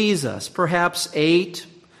boy Jesus, perhaps 8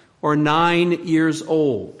 or 9 years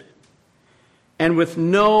old. And with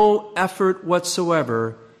no effort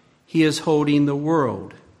whatsoever, he is holding the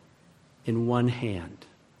world in one hand.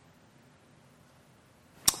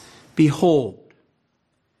 Behold,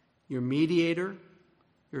 your mediator,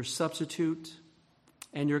 your substitute,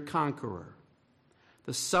 and your conqueror,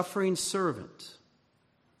 the suffering servant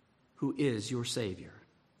who is your Savior.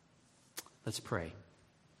 Let's pray.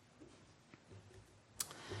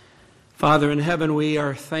 Father in heaven, we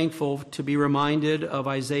are thankful to be reminded of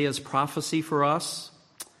Isaiah's prophecy for us,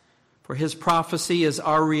 for his prophecy is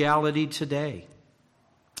our reality today,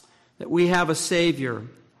 that we have a Savior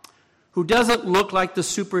who doesn't look like the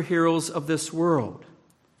superheroes of this world,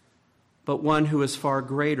 but one who is far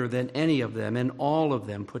greater than any of them and all of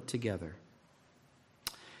them put together.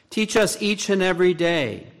 Teach us each and every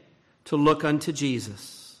day to look unto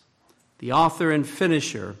Jesus, the author and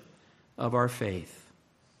finisher of our faith.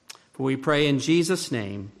 For we pray in Jesus'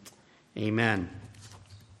 name, amen.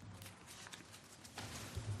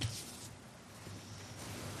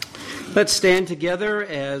 Let's stand together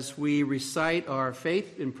as we recite our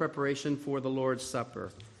faith in preparation for the Lord's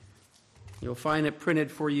Supper. You'll find it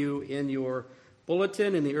printed for you in your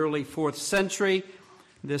bulletin in the early 4th century.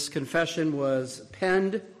 This confession was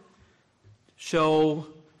penned to show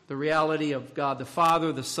the reality of God the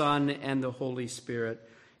Father, the Son, and the Holy Spirit,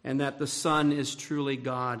 and that the Son is truly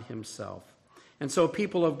God himself. And so,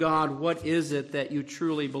 people of God, what is it that you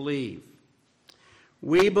truly believe?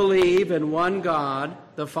 We believe in one God,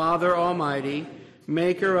 the Father Almighty,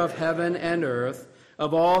 maker of heaven and earth,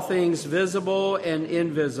 of all things visible and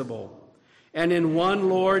invisible, and in one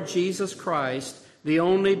Lord Jesus Christ, the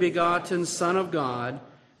only begotten Son of God,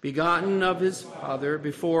 begotten of his Father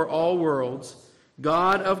before all worlds,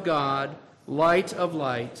 God of God, light of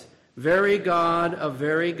light, very God of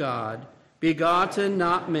very God, begotten,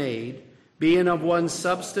 not made, being of one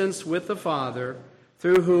substance with the Father,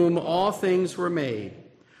 through whom all things were made,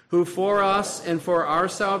 who for us and for our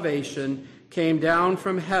salvation came down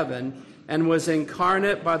from heaven and was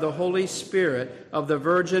incarnate by the Holy Spirit of the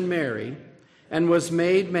Virgin Mary, and was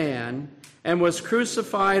made man, and was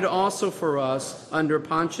crucified also for us under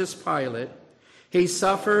Pontius Pilate. He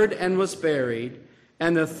suffered and was buried,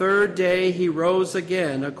 and the third day he rose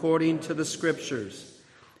again according to the Scriptures,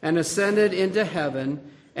 and ascended into heaven,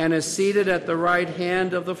 and is seated at the right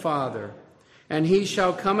hand of the Father. And he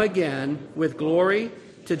shall come again with glory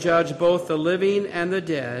to judge both the living and the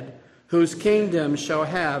dead, whose kingdom shall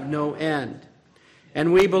have no end.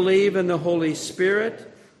 And we believe in the Holy Spirit,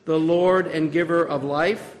 the Lord and giver of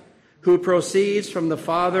life, who proceeds from the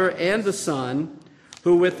Father and the Son,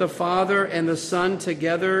 who with the Father and the Son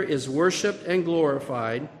together is worshipped and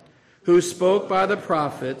glorified, who spoke by the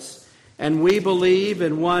prophets, and we believe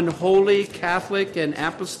in one holy, Catholic, and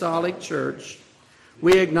apostolic church.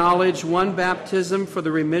 We acknowledge one baptism for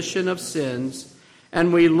the remission of sins,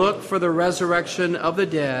 and we look for the resurrection of the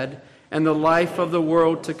dead and the life of the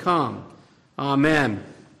world to come. Amen.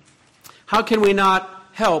 How can we not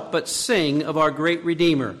help but sing of our great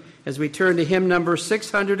Redeemer as we turn to hymn number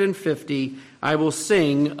 650, I will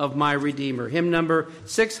sing of my Redeemer. Hymn number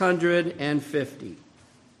 650.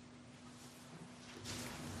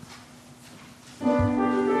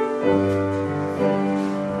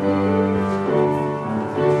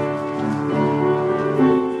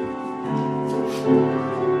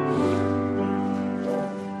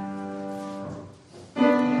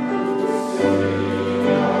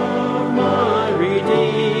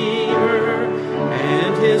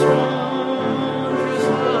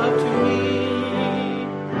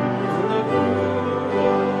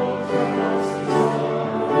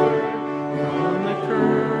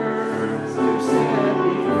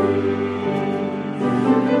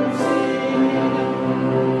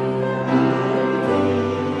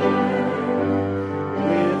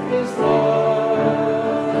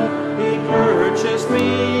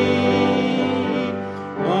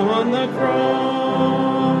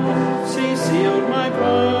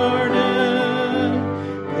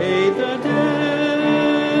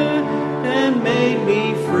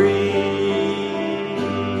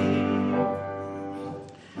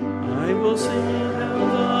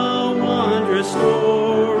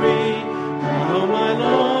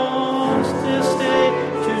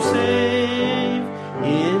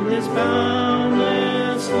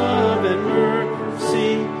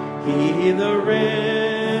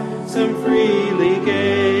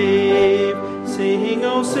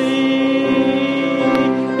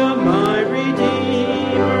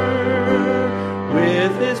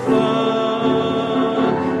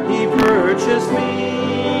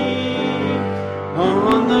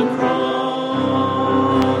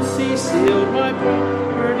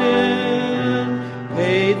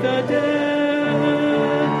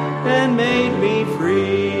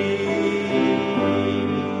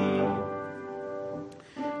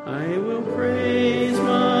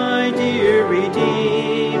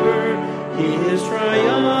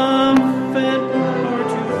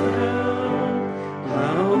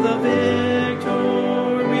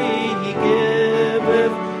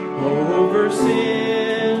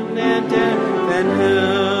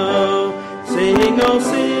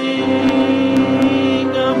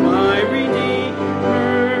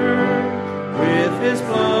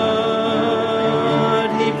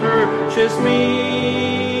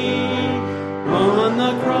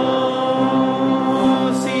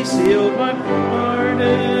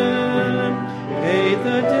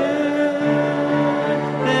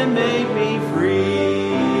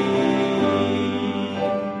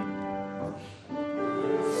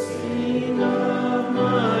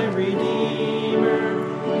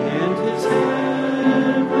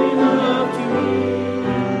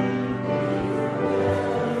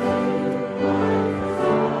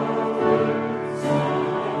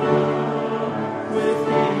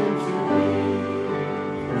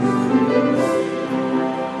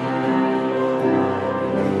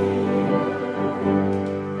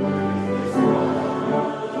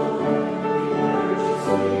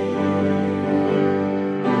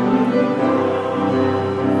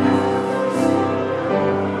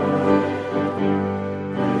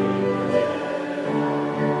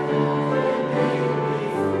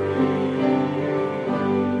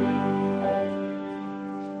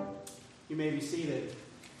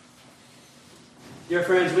 Dear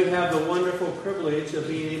friends, we have the wonderful privilege of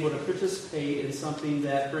being able to participate in something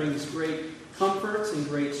that brings great comfort and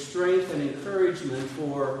great strength and encouragement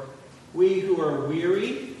for we who are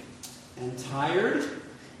weary and tired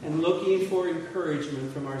and looking for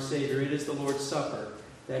encouragement from our Savior. It is the Lord's Supper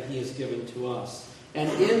that He has given to us. And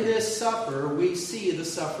in this supper, we see the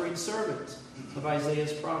suffering servant of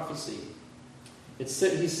Isaiah's prophecy. He's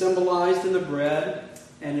symbolized in the bread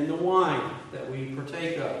and in the wine that we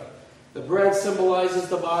partake of. The bread symbolizes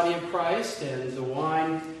the body of Christ, and the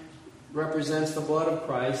wine represents the blood of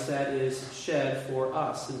Christ that is shed for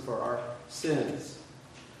us and for our sins.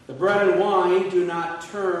 The bread and wine do not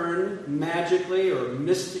turn magically or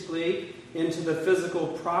mystically into the physical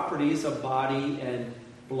properties of body and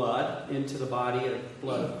blood, into the body and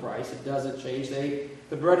blood of Christ. It doesn't change.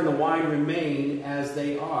 The bread and the wine remain as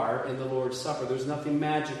they are in the Lord's Supper. There's nothing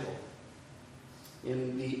magical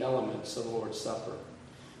in the elements of the Lord's Supper.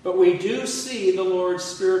 But we do see the Lord's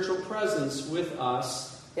spiritual presence with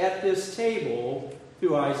us at this table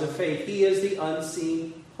through eyes of faith. He is the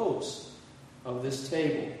unseen host of this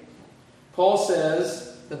table. Paul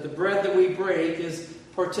says that the bread that we break is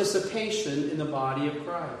participation in the body of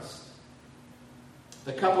Christ.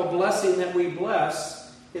 The cup of blessing that we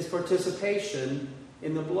bless is participation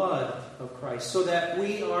in the blood of Christ, so that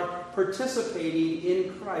we are participating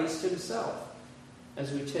in Christ Himself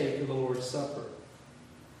as we take the Lord's Supper.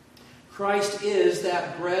 Christ is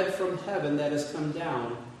that bread from heaven that has come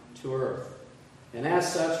down to earth. And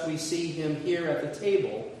as such, we see him here at the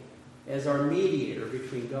table as our mediator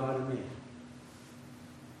between God and man.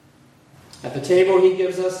 At the table, he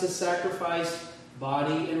gives us his sacrificed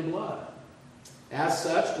body and blood. As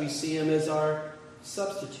such, we see him as our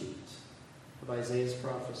substitute of Isaiah's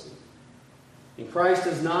prophecy. And Christ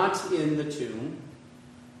is not in the tomb,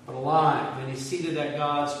 but alive, and he's seated at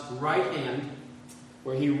God's right hand,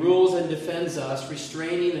 where he rules and defends us,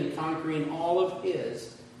 restraining and conquering all of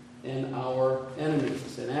his and our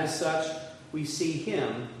enemies. And as such, we see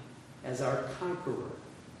him as our conqueror.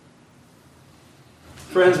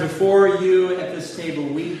 Friends, before you at this table,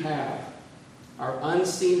 we have our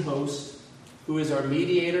unseen host, who is our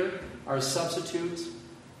mediator, our substitute,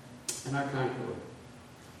 and our conqueror.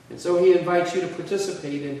 And so he invites you to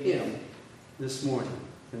participate in him this morning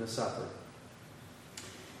in the supper.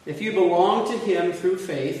 If you belong to him through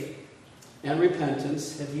faith and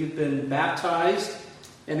repentance, have you been baptized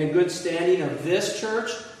and in good standing of this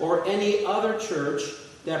church or any other church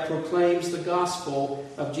that proclaims the gospel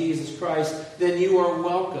of Jesus Christ, then you are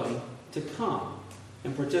welcome to come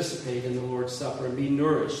and participate in the Lord's Supper and be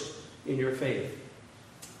nourished in your faith.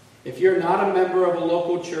 If you're not a member of a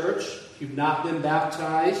local church, if you've not been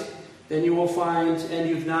baptized, then you will find, and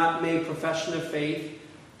you've not made profession of faith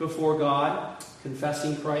before God,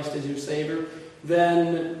 confessing Christ as your Savior,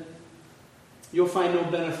 then you'll find no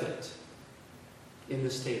benefit in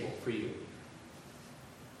this table for you.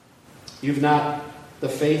 You've not the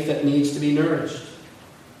faith that needs to be nourished.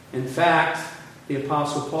 In fact, the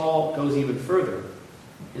Apostle Paul goes even further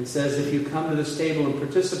and says if you come to this table and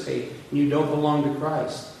participate and you don't belong to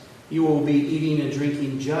Christ, you will be eating and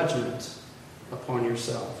drinking judgment upon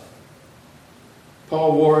yourself.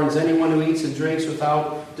 Paul warns anyone who eats and drinks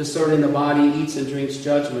without discerning the body eats and drinks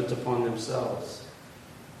judgment upon themselves.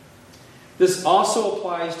 This also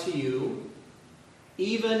applies to you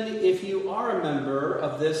even if you are a member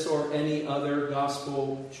of this or any other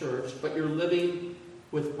gospel church, but you're living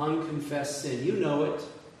with unconfessed sin. You know it.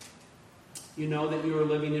 You know that you are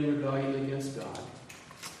living in rebellion against God.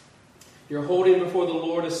 You're holding before the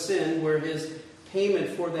Lord a sin where his payment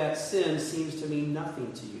for that sin seems to mean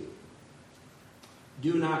nothing to you.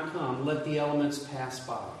 Do not come. Let the elements pass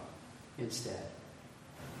by instead.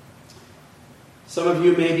 Some of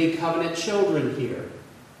you may be covenant children here.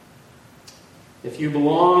 If you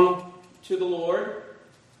belong to the Lord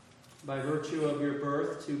by virtue of your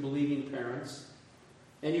birth to believing parents,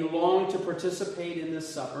 and you long to participate in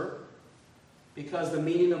this supper because the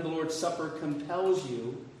meaning of the Lord's Supper compels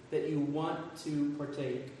you that you want to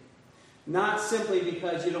partake, not simply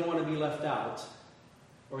because you don't want to be left out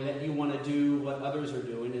or that you want to do what others are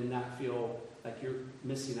doing and not feel like you're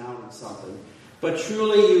missing out on something, but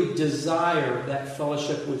truly you desire that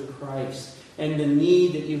fellowship with Christ and the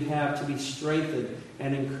need that you have to be strengthened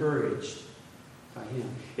and encouraged by him.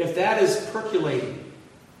 If that is percolating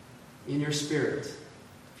in your spirit,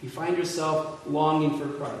 if you find yourself longing for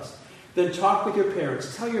Christ, then talk with your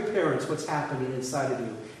parents. Tell your parents what's happening inside of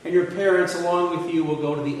you. And your parents, along with you, will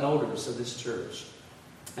go to the elders of this church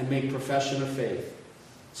and make profession of faith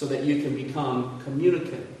so that you can become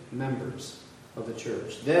communicant members of the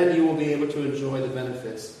church. Then you will be able to enjoy the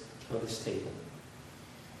benefits of this table.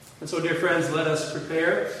 And so, dear friends, let us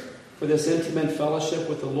prepare for this intimate fellowship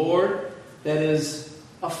with the Lord that is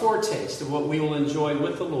a foretaste of what we will enjoy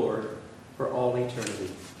with the Lord for all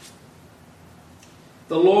eternity.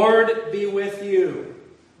 The Lord be with you.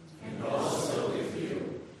 And also with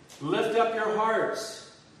you. Lift up your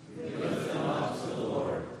hearts. We lift them up to the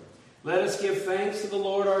Lord. Let us give thanks to the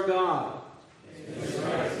Lord our God. It is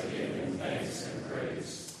right to give him thanks and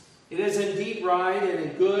praise. It is indeed right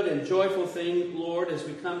and a good and joyful thing, Lord, as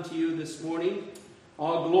we come to you this morning.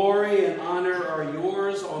 All glory and honor are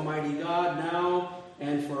yours, Almighty God, now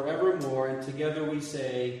and forevermore. And together we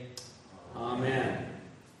say, Amen.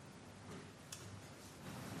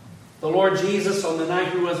 The Lord Jesus, on the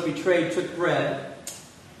night he was betrayed, took bread,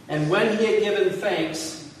 and when he had given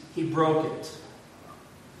thanks, he broke it.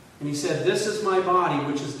 And he said, "This is my body,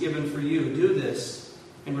 which is given for you. Do this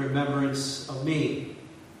in remembrance of me."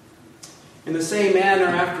 In the same manner,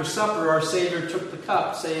 after supper, our Savior took the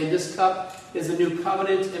cup, saying, "This cup is the new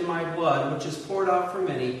covenant in my blood, which is poured out for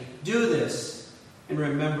many. Do this in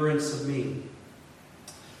remembrance of me.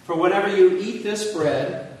 For whenever you eat this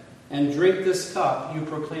bread and drink this cup, you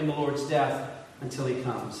proclaim the Lord's death until he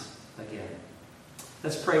comes again."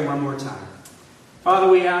 Let's pray one more time.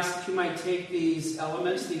 Father, we ask that you might take these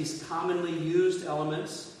elements, these commonly used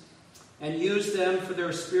elements, and use them for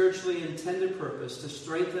their spiritually intended purpose to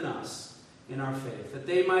strengthen us in our faith, that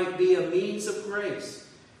they might be a means of grace,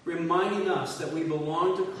 reminding us that we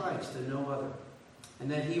belong to Christ and no other,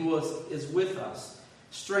 and that He is with us,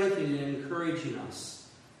 strengthening and encouraging us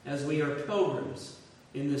as we are pilgrims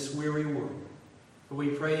in this weary world. For we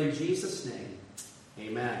pray in Jesus' name,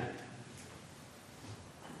 amen.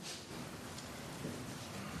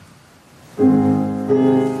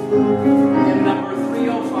 Hymn number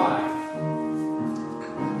 305.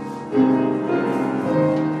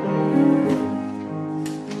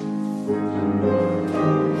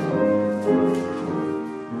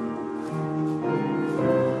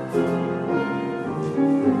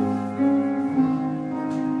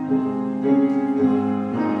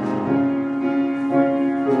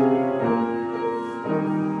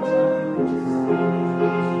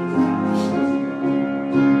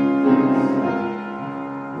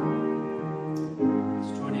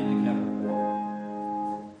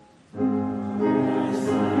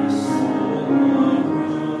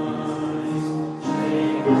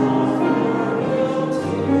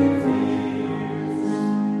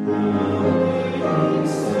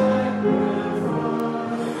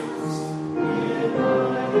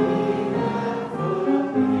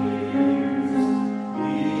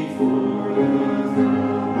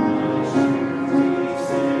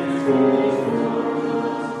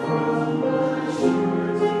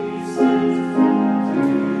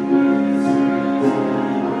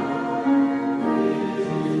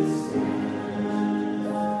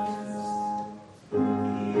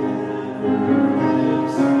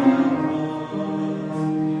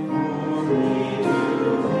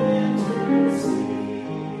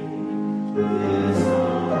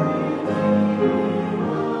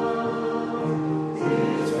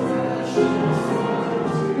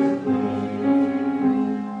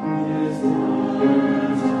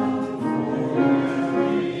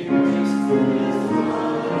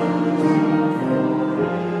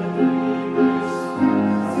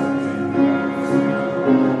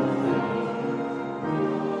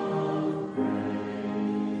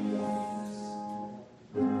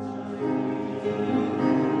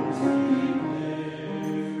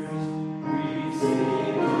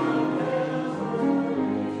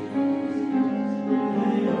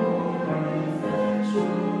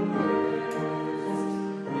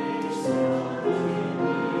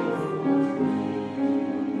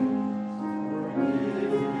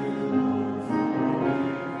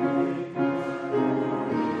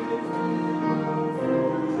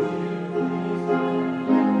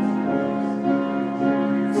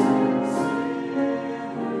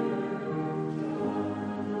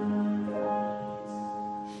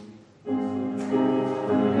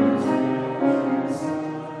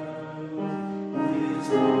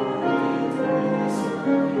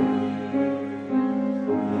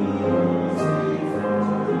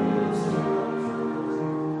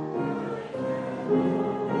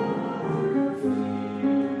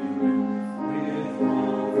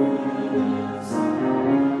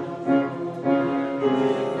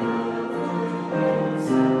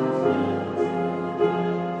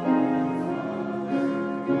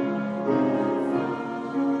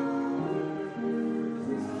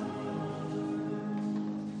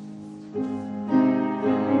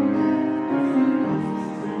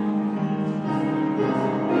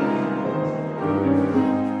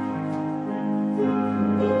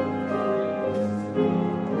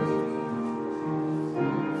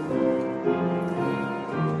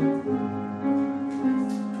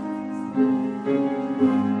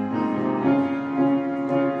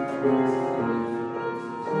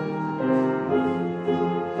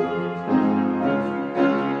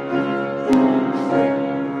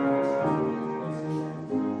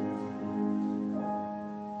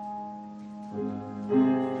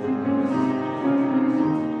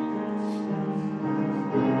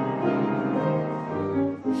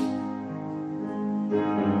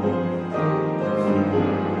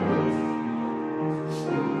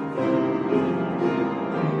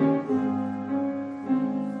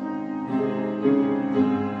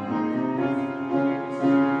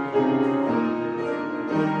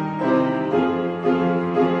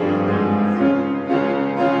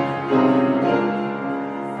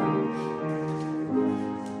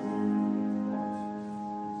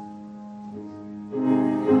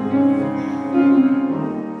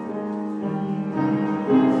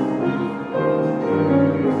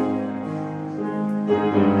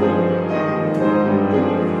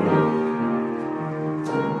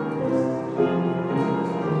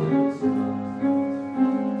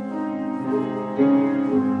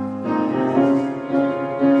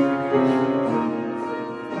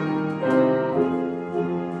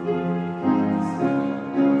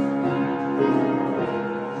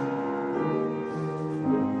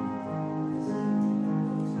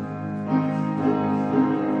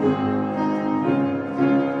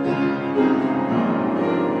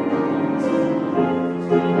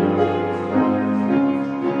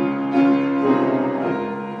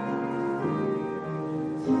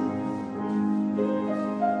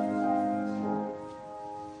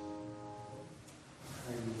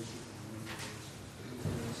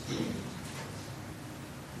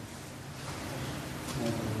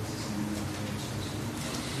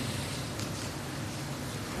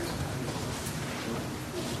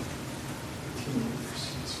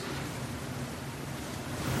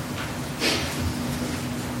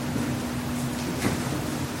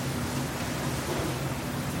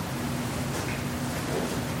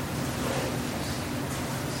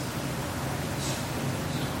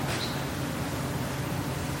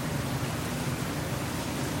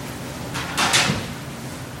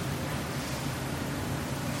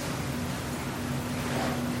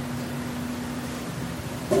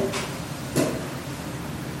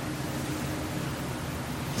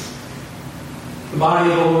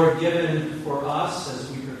 body of the Lord given for us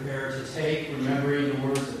as we prepare to take, remembering the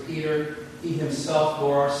words of Peter, he himself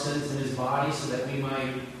bore our sins in his body so that we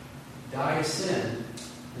might die to sin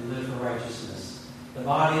and live for righteousness. The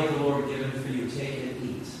body of the Lord given for you. Take it and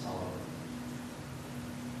eat all of it.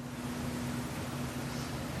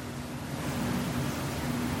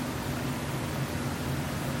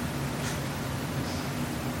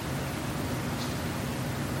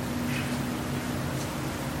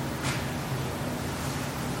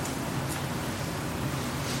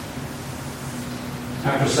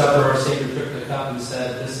 After supper, our Savior took the cup and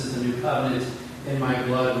said, "This is the new covenant in my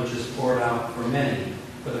blood, which is poured out for many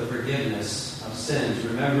for the forgiveness of sins."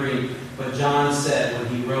 Remembering what John said when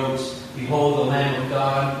he wrote, "Behold the Lamb of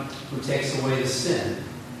God who takes away the sin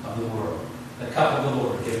of the world." The cup of the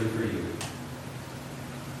Lord given for you.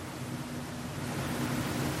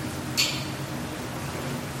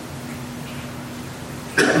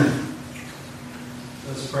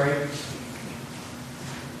 Let's pray.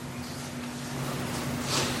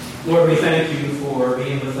 Lord, we thank you for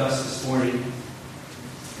being with us this morning,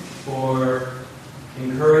 for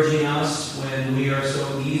encouraging us when we are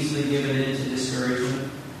so easily given into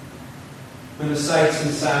discouragement, when the sights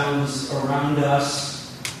and sounds around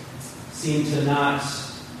us seem to not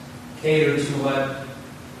cater to what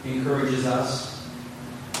encourages us.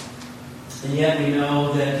 And yet we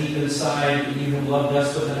know that deep inside you have loved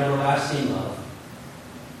us with an everlasting love,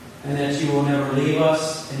 and that you will never leave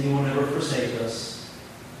us and you will never forsake us.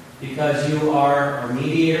 Because you are our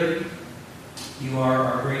mediator, you are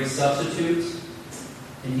our great substitute,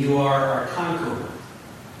 and you are our conqueror.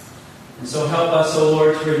 And so help us, O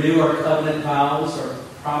Lord, to renew our covenant vows, our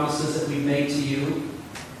promises that we've made to you,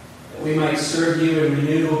 that we might serve you in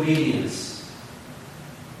renewed obedience.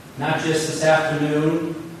 Not just this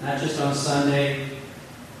afternoon, not just on Sunday,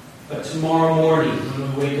 but tomorrow morning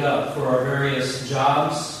when we wake up for our various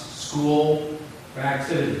jobs, school, or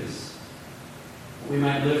activities. We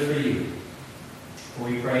might live for you. For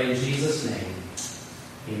we pray in Jesus' name.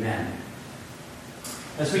 Amen.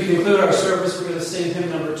 As we conclude our service, we're going to sing hymn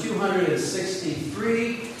number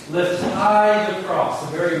 263, Lift High the Cross, a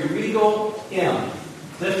very regal hymn.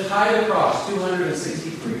 Lift High the Cross,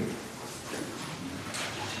 263.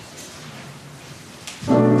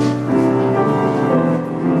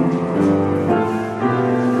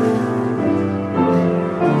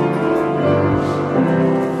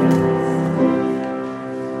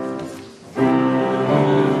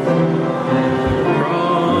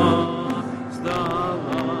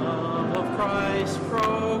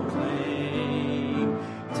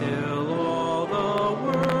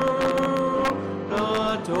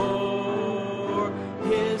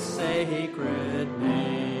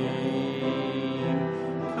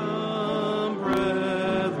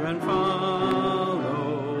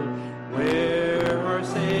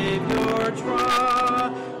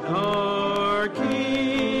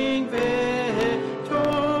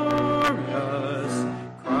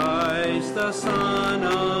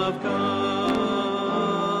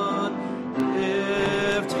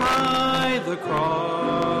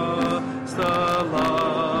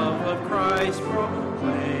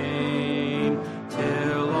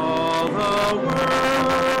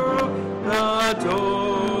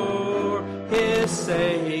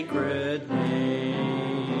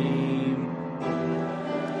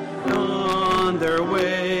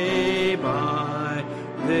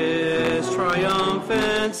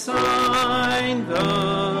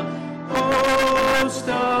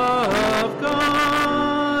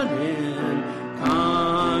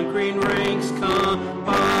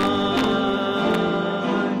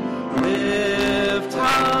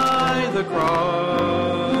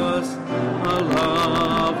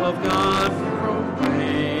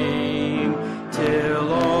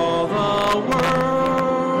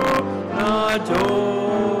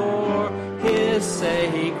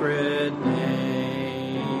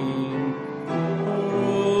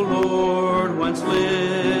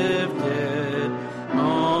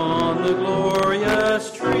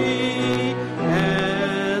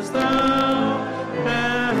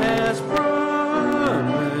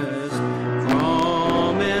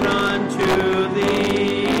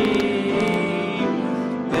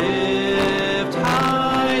 Lift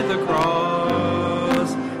high the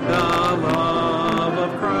cross, the love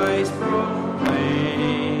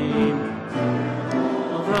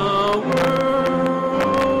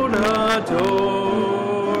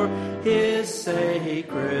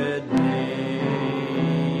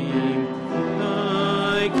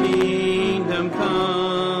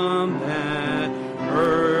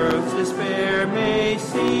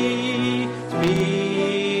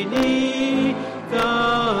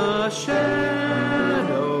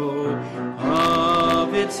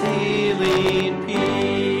its healing peace.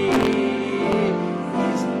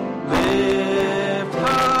 Lift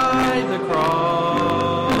high the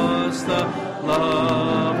cross, the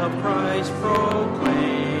love of Christ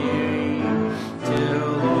proclaim,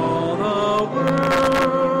 till all the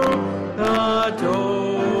world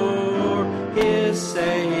adore his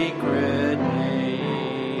sacred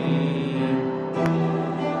name.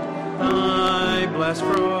 Thy blessed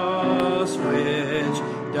cross, which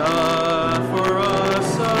doth for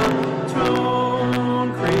us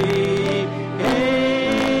atone,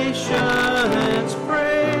 creation's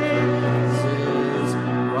praises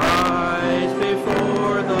rise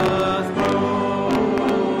before the throne.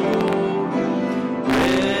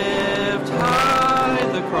 Lift high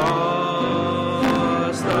the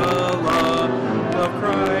cross, the love of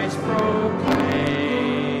Christ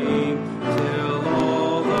proclaim, till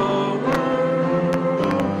all the world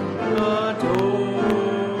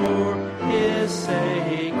adore his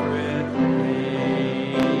sacred name.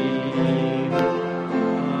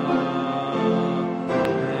 Amen.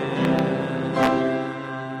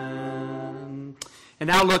 And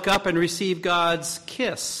now look up and receive God's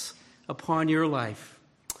kiss upon your life.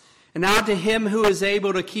 And now to him who is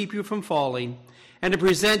able to keep you from falling, and to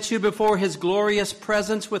present you before his glorious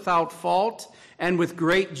presence without fault and with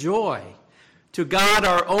great joy. To God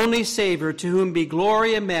our only Savior, to whom be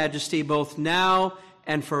glory and majesty both now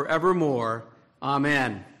and forevermore.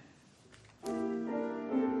 Amen.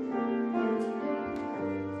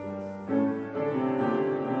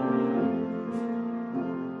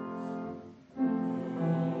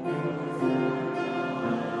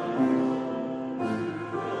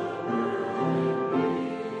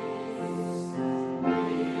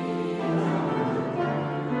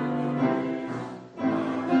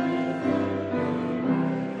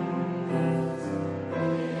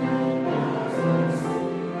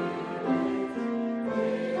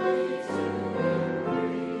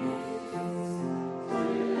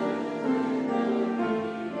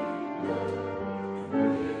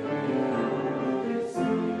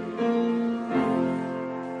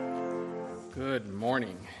 Good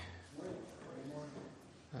morning.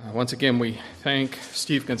 Once again, we thank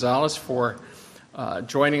Steve Gonzalez for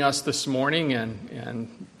joining us this morning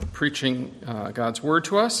and preaching God's Word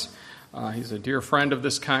to us. He's a dear friend of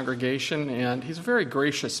this congregation, and he's a very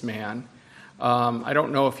gracious man. I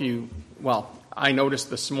don't know if I noticed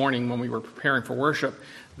this morning when we were preparing for worship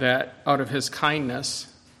that out of his kindness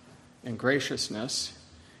and graciousness,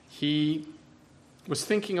 he was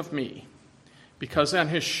thinking of me, because on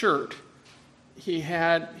his shirt, he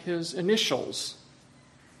had his initials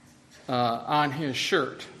on his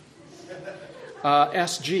shirt,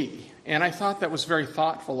 SG, and I thought that was very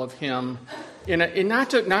thoughtful of him, in not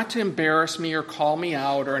to embarrass me or call me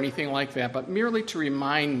out or anything like that, but merely to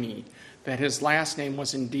remind me that his last name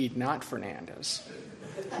was indeed not Fernandez,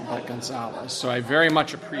 but Gonzalez. So I very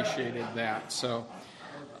much appreciated that. So,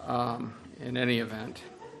 in any event,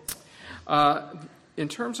 in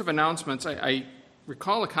terms of announcements, I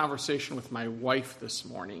recall a conversation with my wife this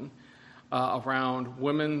morning around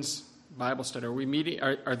women's Bible study. Are we meeting?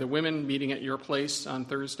 Are the women meeting at your place on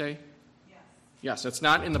Thursday? Yes. It's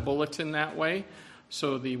not in the bulletin that way.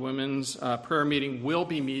 So the women's prayer meeting will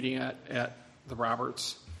be meeting at the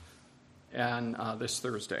Roberts and this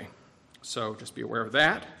Thursday. So just be aware of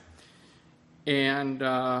that. And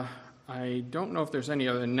I don't know if there's any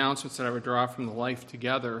other announcements that I would draw from the Life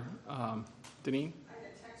Together. Deneen?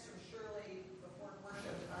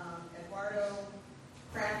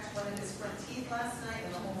 Cracked one of his front teeth last night,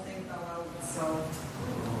 and the whole thing fell out. So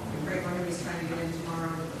we pray for him. He's trying to get in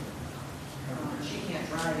tomorrow. She can't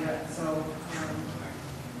drive yet, so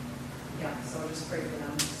so just pray for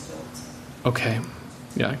them still. Okay,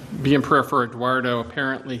 yeah. Be in prayer for Eduardo.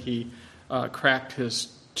 Apparently, he cracked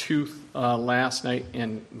his tooth last night,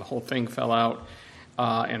 and the whole thing fell out.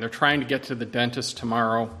 And they're trying to get to the dentist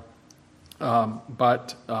tomorrow,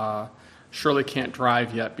 but Shirley can't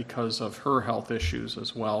drive yet because of her health issues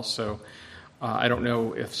as well. So I don't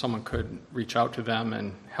know if someone could reach out to them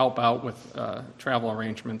and help out with travel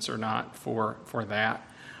arrangements or not for that.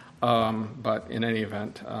 But in any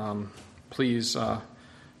event, please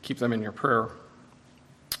keep them in your prayer.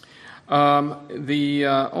 The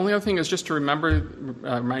only other thing is just to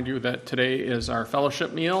remind you that today is our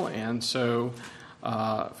fellowship meal, and so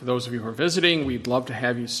for those of you who are visiting, we'd love to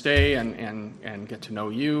have you stay and get to know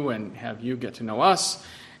you and have you get to know us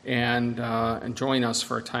and join us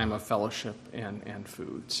for a time of fellowship and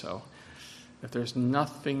food. So if there's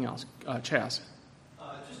nothing else, Chaz.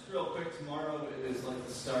 Just real quick, tomorrow is like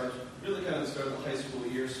the start, really kind of the start of the high school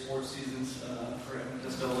year. Sports seasons for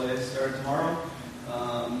MSLA start tomorrow.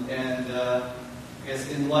 I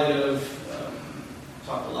guess in light of,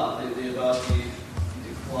 talked a lot lately about the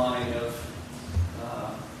decline of,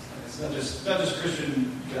 it's not just Christian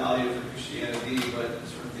value for Christianity, but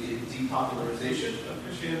sort of the depopularization of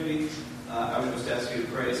Christianity. I would just ask you to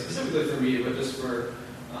pray specifically for me, but just for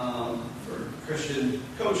Christian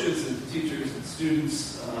coaches and teachers and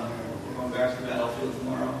students. We're going back to the battlefield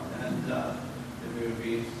tomorrow, and that we would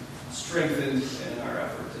be strengthened in our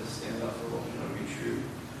effort to stand up for what we know to be true.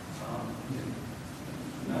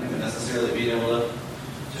 Not even necessarily being able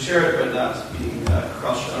to share it, but not being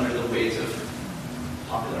crushed under the weight of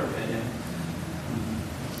popular opinion.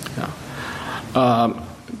 Yeah.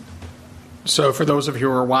 So for those of you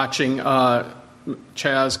who are watching,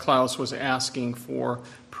 Chaz Klaus was asking for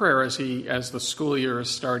prayer as the school year is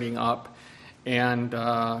starting up, and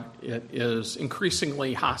it is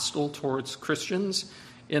increasingly hostile towards Christians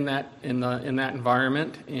in that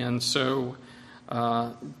environment, and so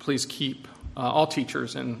please keep all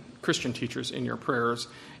teachers and Christian teachers in your prayers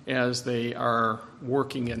as they are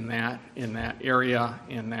working in that area,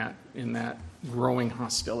 in that growing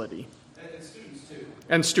hostility. And students too.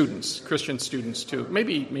 And students, Christian students too.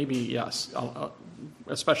 Maybe yes,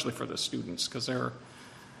 especially for the students, because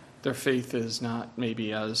their faith is not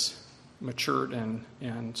maybe as matured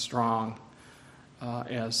and strong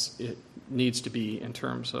as it needs to be in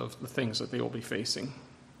terms of the things that they will be facing.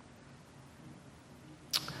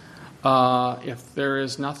 If there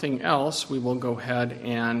is nothing else, we will go ahead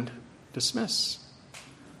and dismiss.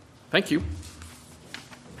 Thank you.